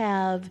I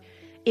have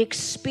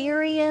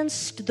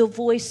experienced the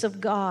voice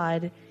of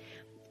God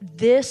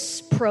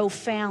this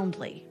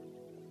profoundly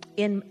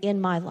in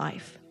my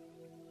life.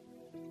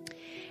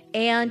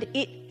 And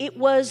it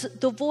was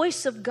the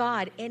voice of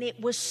God, and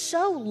it was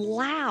so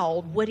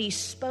loud what he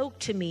spoke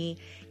to me.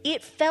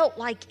 It felt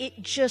like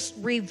it just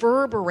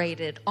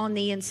reverberated on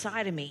the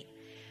inside of me.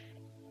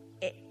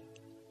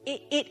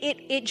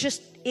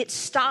 It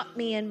stopped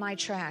me in my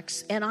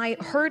tracks, and I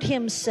heard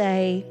him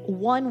say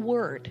one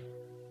word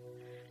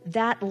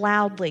that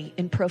loudly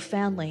and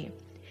profoundly.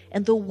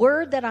 And the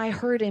word that I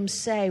heard him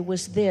say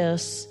was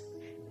this: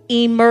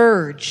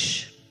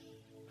 emerge.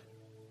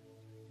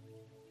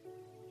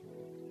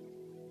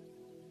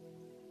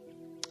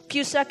 A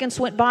few seconds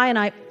went by, and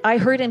I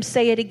heard him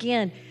say it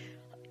again.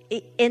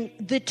 And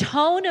the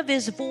tone of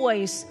his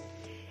voice,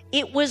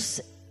 it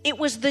was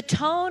the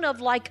tone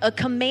of like a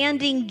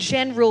commanding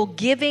general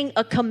giving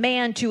a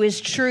command to his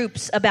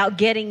troops about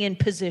getting in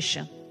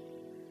position.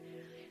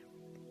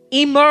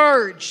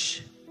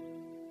 Emerge.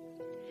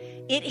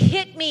 It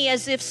hit me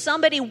as if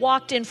somebody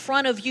walked in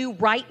front of you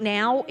right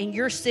now, and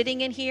you're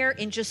sitting in here,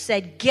 and just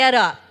said, get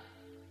up.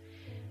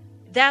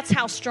 That's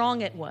how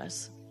strong it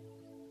was.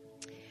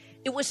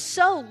 It was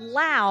so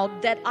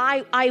loud that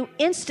I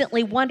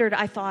instantly wondered,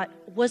 I thought,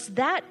 was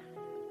that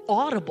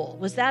audible?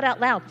 Was that out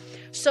loud?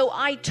 So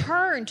I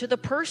turned to the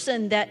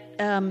person that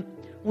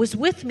was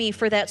with me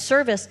for that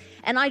service,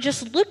 and I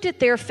just looked at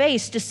their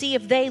face to see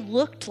if they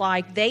looked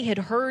like they had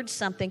heard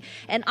something.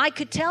 And I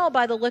could tell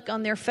by the look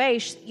on their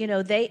face,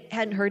 they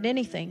hadn't heard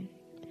anything.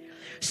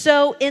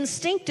 So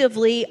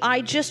instinctively,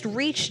 I just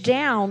reached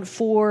down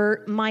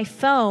for my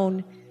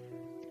phone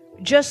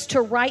just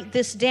to write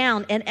this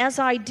down. And as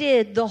I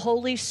did, the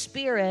Holy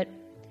Spirit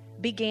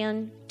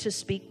began to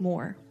speak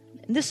more.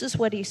 And this is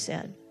what he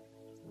said.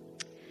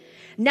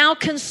 Now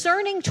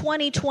concerning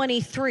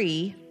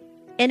 2023,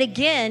 and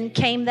again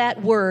came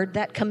that word,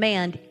 that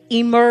command,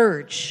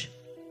 emerge.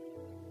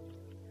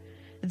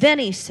 Then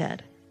he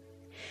said,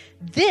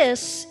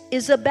 this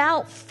is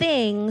about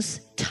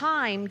things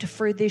timed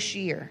for this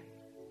year.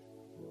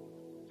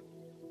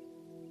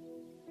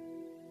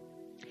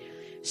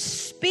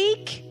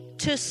 Speak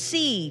to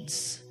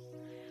seeds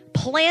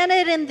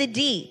planted in the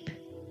deep.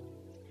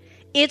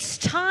 It's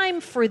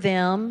time for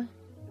them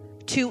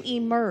to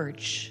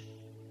emerge.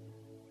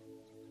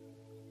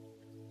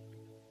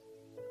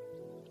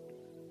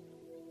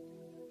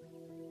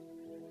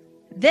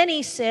 Then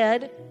he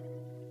said,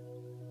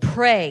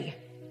 pray.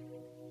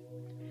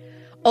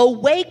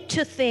 Awake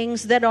to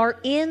things that are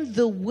in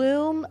the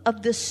womb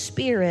of the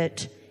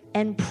Spirit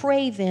and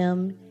pray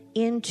them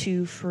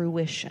into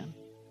fruition.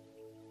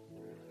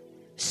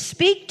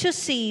 Speak to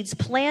seeds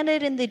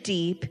planted in the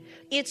deep.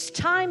 It's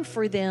time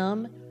for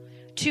them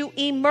to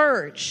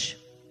emerge.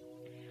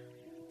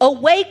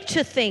 Awake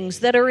to things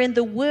that are in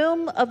the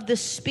womb of the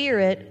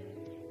Spirit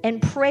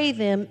and pray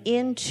them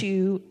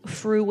into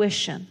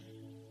fruition.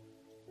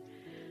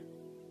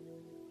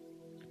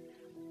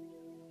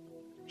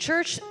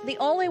 Church, the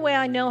only way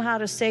I know how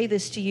to say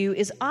this to you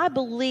is I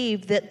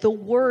believe that the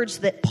words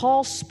that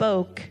Paul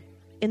spoke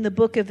in the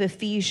book of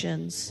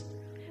Ephesians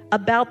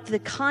about the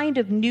kind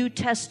of New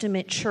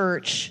Testament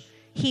church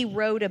he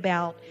wrote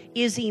about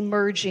is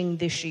emerging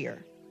this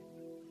year.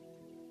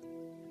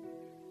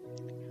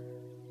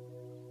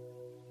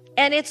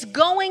 And it's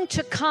going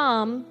to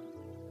come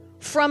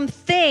from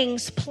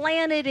things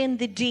planted in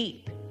the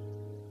deep.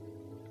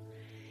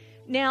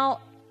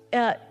 Now,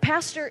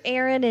 Pastor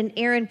Aaron and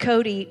Aaron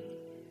Cody,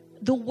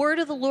 the word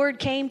of the Lord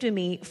came to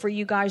me for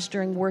you guys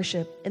during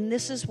worship. And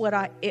this is what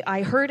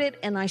I heard it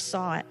and I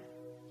saw it.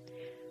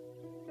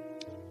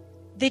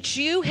 That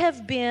you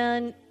have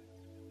been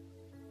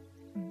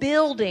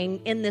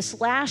building in this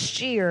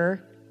last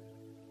year,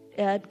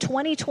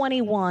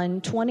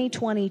 2021,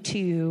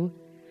 2022,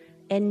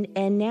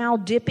 and now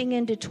dipping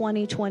into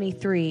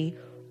 2023,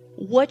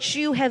 what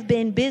you have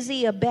been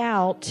busy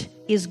about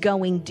is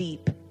going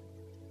deep.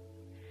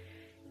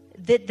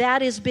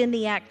 That has been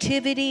the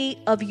activity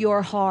of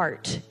your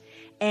heart.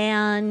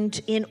 And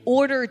in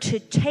order to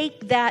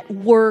take that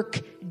work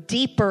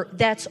deeper,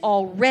 that's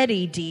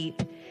already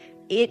deep,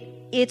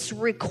 it's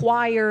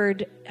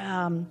required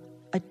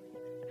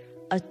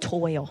a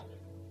toil.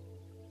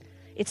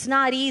 It's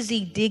not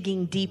easy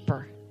digging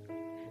deeper.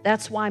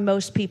 That's why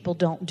most people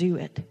don't do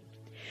it.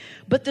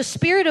 But the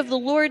Spirit of the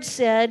Lord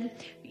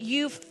said,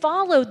 you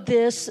followed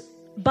this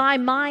by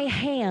my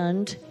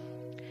hand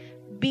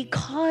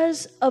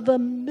because of a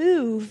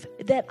move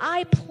that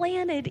I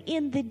planted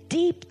in the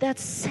deep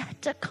that's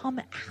set to come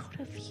out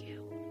of you.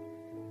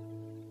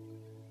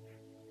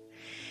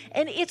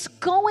 And it's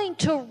going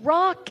to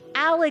rock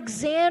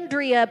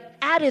Alexandria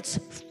at its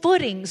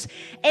footings.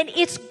 And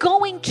it's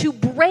going to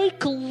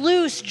break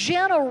loose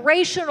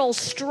generational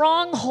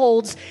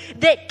strongholds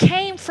that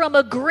came from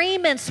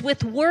agreements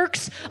with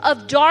works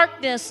of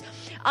darkness.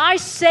 I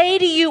say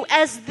to you,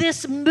 as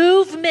this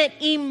movement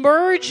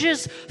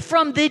emerges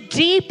from the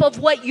deep of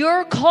what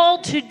you're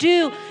called to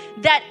do,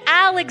 that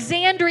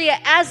Alexandria,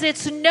 as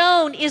it's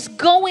known, is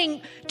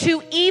going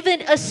to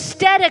even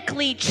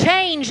aesthetically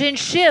change and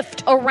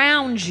shift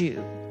around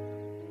you.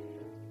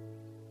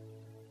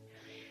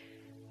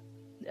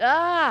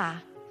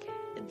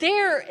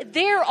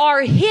 There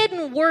are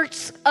hidden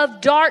works of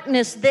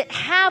darkness that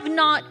have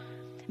not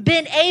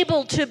been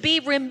able to be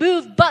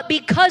removed, but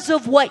because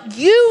of what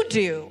you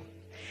do,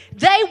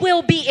 they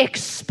will be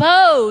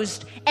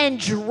exposed and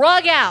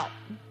drug out.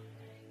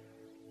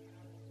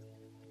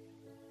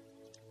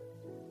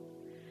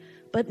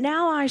 But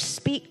now I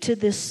speak to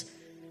this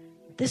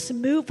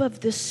move of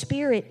the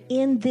Spirit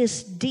in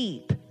this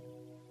deep.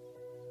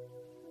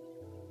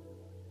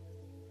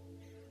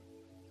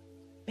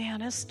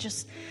 Man, it's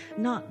just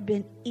not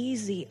been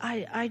easy.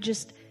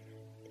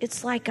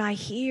 It's like I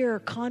hear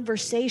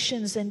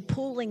conversations and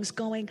pullings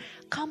going,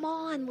 come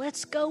on,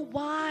 let's go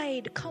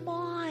wide. Come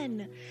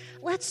on,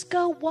 let's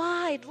go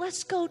wide.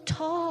 Let's go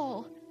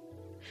tall.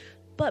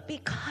 But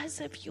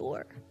because of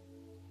your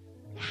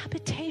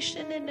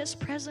habitation in His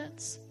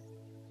presence,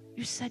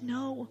 you said,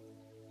 no,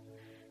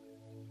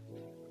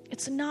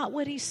 it's not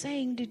what He's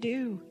saying to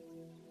do.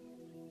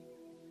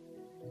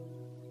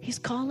 He's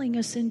calling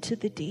us into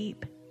the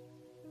deep.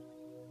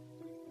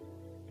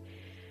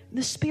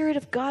 The Spirit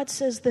of God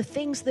says the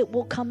things that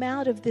will come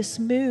out of this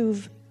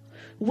move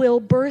will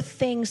birth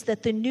things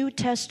that the New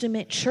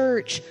Testament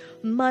church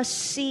must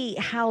see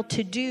how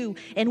to do.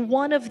 And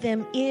one of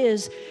them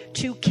is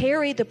to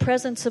carry the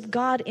presence of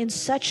God in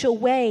such a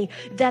way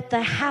that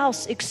the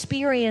house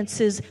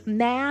experiences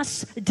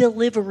mass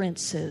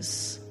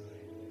deliverances.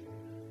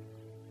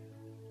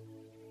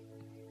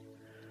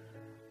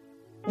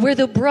 Where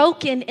the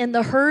broken and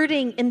the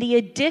hurting and the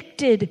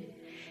addicted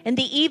and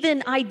the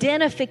even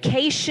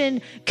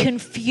identification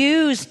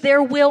confused,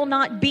 there will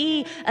not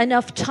be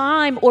enough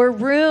time or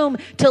room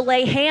to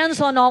lay hands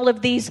on all of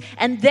these,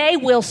 and they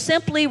will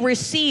simply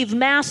receive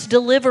mass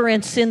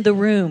deliverance in the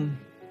room.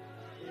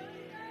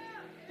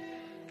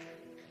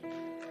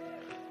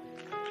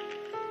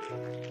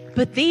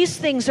 But these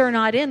things are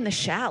not in the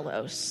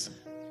shallows.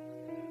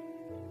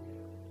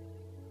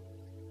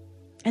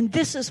 And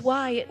this is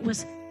why it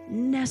was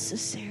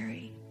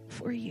necessary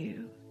for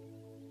you.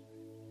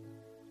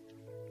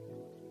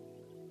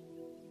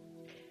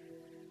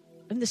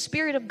 And the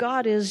Spirit of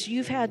God says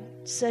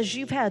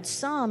you've had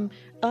some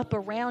up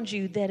around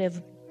you that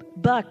have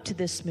bucked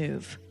this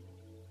move.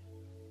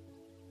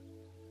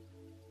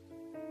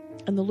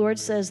 And the Lord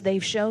says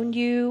they've shown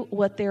you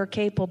what they're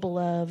capable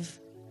of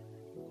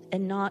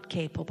and not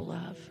capable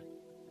of.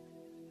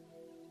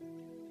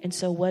 And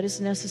so what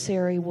is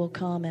necessary will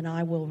come and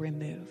I will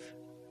remove.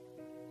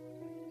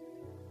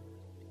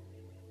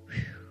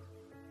 Whew.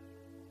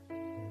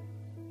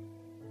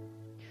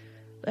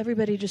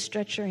 Everybody just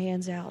stretch your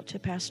hands out to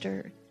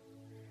Pastor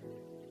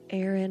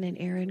Aaron and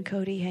Aaron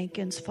Cody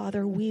Hankins.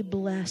 Father, we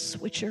bless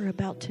what you're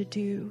about to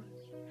do.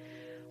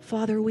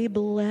 Father, we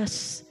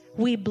bless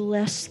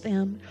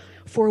them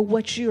for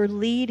what you're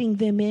leading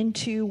them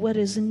into, what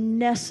is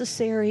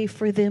necessary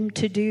for them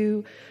to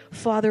do.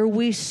 Father,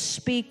 we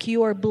speak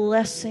your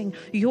blessing,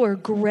 your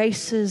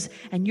graces,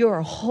 and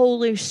your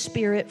Holy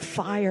Spirit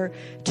fire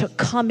to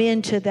come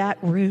into that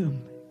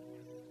room.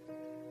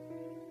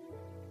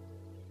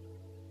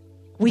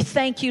 We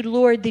thank you,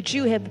 Lord, that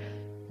you have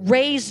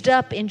raised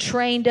up and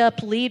trained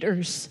up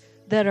leaders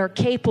that are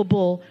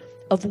capable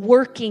of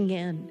working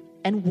in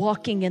and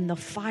walking in the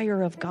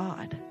fire of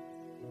God.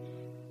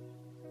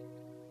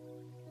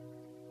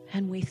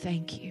 And we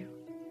thank you.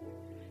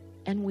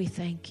 And we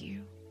thank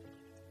you.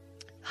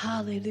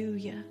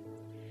 Hallelujah.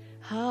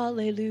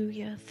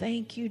 Hallelujah.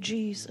 Thank you,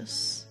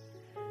 Jesus.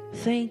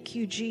 Thank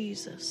you,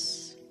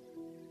 Jesus.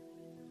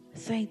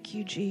 Thank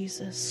you,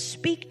 Jesus.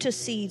 Speak to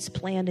seeds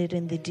planted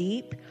in the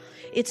deep.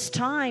 It's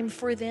time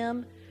for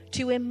them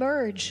to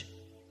emerge.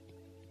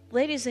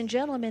 Ladies and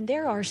gentlemen,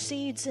 there are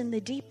seeds in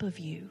the deep of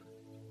you.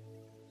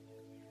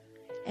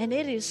 And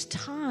it is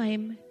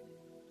time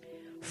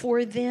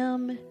for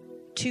them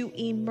to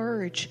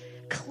emerge.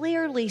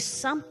 Clearly,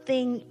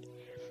 something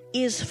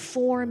is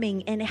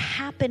forming and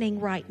happening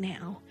right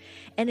now.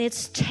 And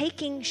it's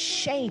taking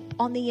shape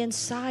on the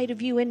inside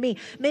of you and me.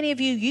 Many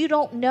of you, you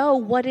don't know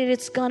what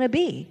it's going to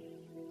be.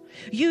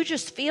 You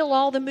just feel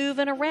all the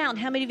moving around.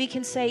 How many of you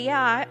can say,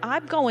 yeah,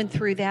 I'm going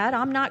through that.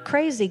 I'm not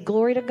crazy.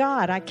 Glory to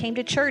God. I came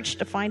to church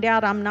to find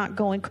out I'm not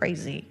going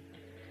crazy.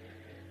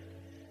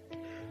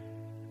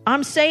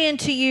 I'm saying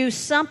to you,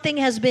 something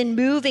has been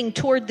moving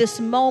toward this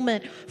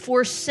moment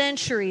for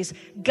centuries.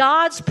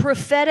 God's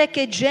prophetic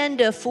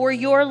agenda for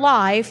your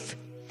life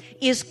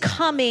is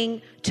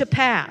coming to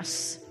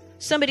pass.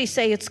 Somebody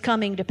say it's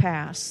coming to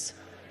pass.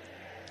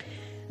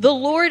 The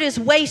Lord is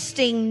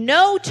wasting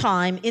no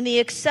time in the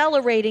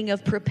accelerating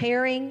of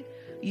preparing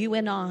you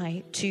and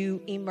I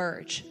to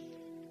emerge.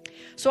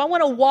 So I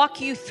want to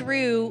walk you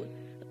through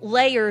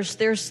layers.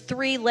 There's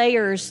 3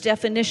 layers,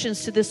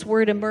 definitions to this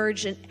word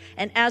emerge.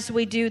 And as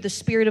we do, the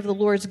Spirit of the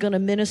Lord is going to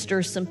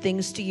minister some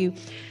things to you.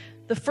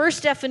 The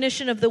first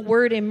definition of the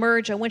word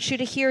emerge, I want you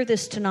to hear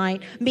this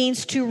tonight,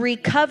 means to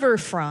recover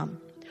from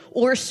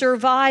or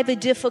survive a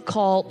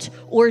difficult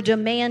or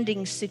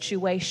demanding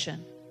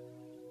situation.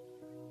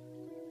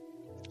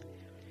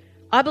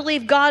 I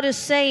believe God is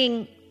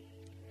saying,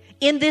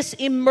 in this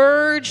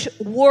emerge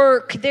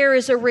work, there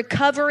is a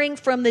recovering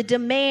from the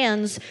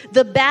demands,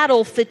 the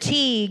battle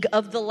fatigue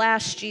of the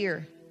last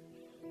year.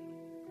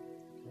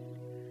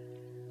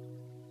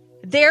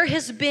 There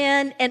has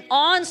been an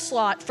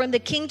onslaught from the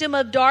kingdom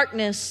of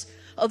darkness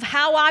of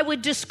how I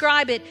would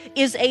describe it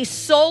is a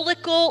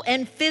soulical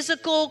and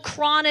physical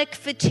chronic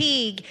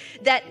fatigue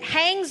that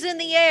hangs in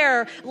the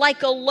air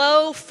like a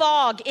low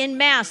fog in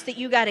mass that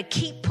you got to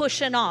keep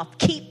pushing off,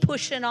 keep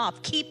pushing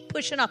off, keep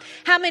pushing off.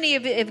 How many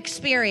of you have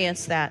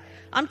experienced that?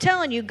 I'm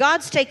telling you,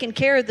 God's taking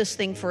care of this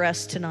thing for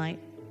us tonight.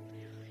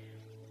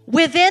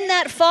 Within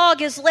that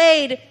fog is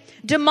laid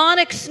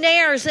demonic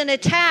snares and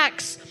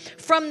attacks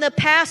from the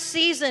past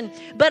season.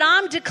 But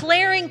I'm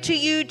declaring to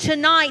you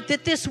tonight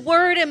that this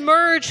word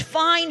emerge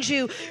finds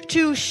you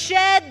to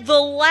shed the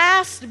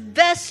last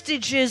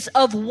vestiges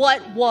of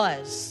what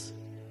was.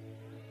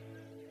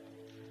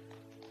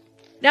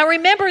 Now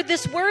remember,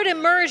 this word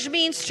emerge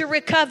means to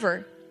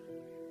recover,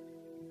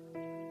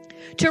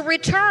 to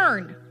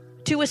return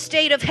to a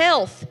state of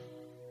health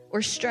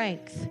or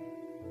strength,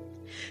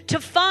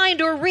 to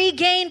find or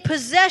regain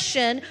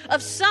possession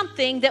of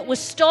something that was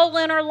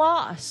stolen or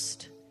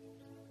lost,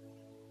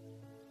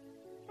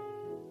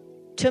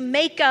 to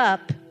make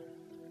up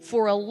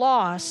for a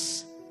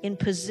loss in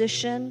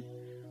position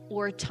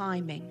or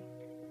timing.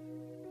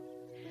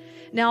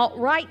 Now,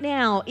 right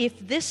now, if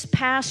this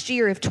past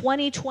year of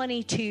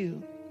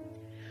 2022,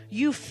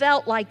 you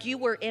felt like you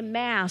were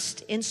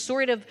amassed in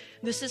sort of,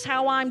 this is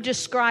how I'm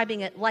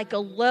describing it, like a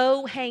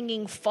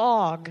low-hanging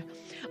fog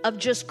of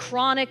just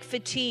chronic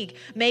fatigue.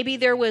 Maybe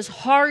there was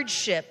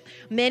hardship.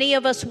 Many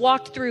of us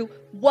walked through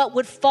what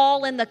would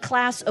fall in the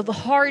class of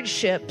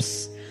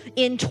hardships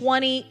in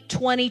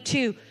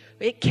 2022.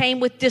 It came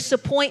with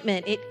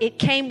disappointment. It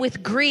came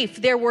with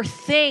grief. There were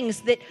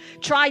things that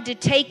tried to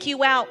take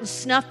you out and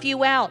snuff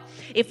you out.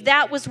 If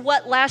that was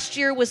what last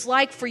year was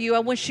like for you, I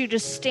want you to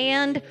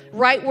stand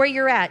right where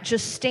you're at.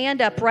 Just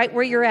stand up right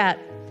where you're at.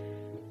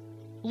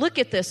 Look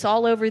at this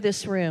all over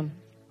this room.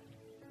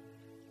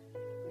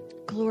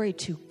 Glory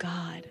to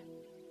God.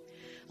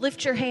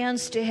 Lift your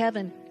hands to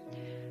heaven.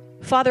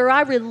 Father,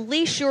 I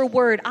release your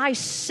word. I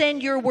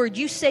send your word.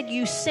 You said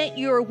you sent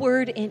your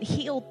word and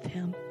healed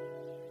them.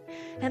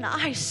 And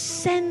I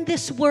send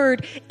this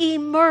word,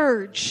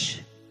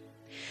 emerge.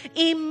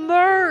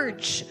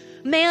 Emerge,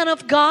 man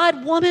of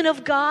God, woman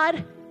of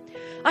God.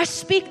 I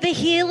speak the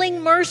healing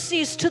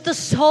mercies to the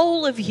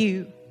soul of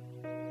you.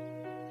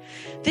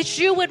 that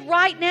you would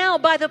right now,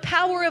 by the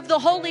power of the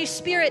Holy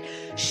Spirit,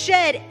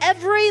 shed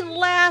every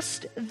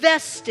last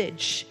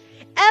vestige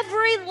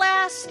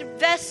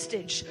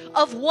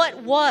of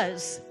what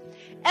was,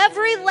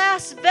 every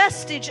last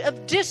vestige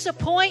of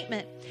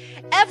disappointment,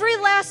 every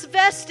last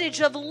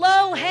vestige of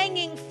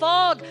low-hanging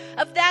fog,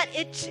 of that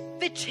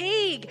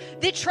fatigue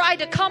that tried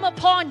to come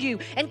upon you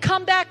and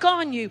come back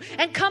on you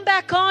and come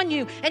back on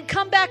you and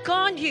come back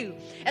on you.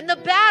 And the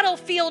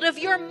battlefield of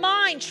your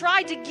mind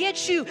tried to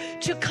get you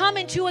to come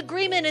into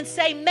agreement and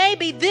say,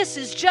 maybe this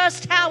is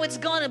just how it's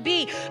going to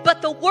be.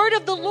 But the word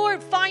of the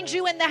Lord finds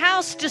you in the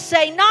house to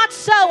say, not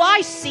so,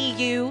 I see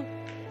you.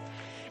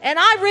 And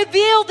I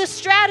reveal the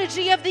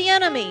strategy of the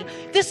enemy.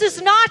 This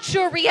is not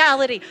your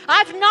reality.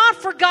 I've not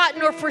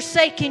forgotten or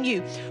forsaken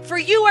you. For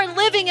you are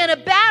living in a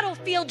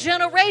battlefield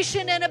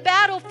generation and a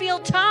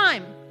battlefield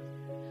time.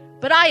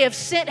 But I have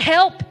sent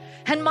help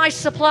and my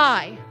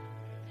supply.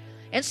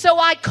 And so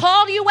I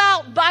call you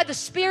out by the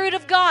Spirit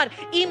of God.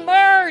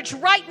 Emerge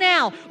right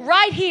now,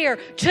 right here,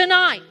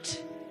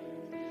 tonight.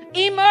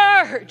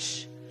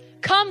 Emerge.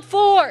 Come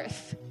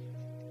forth.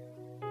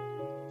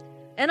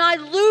 And I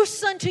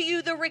loose unto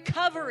you the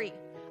recovery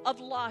of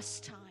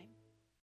lost time.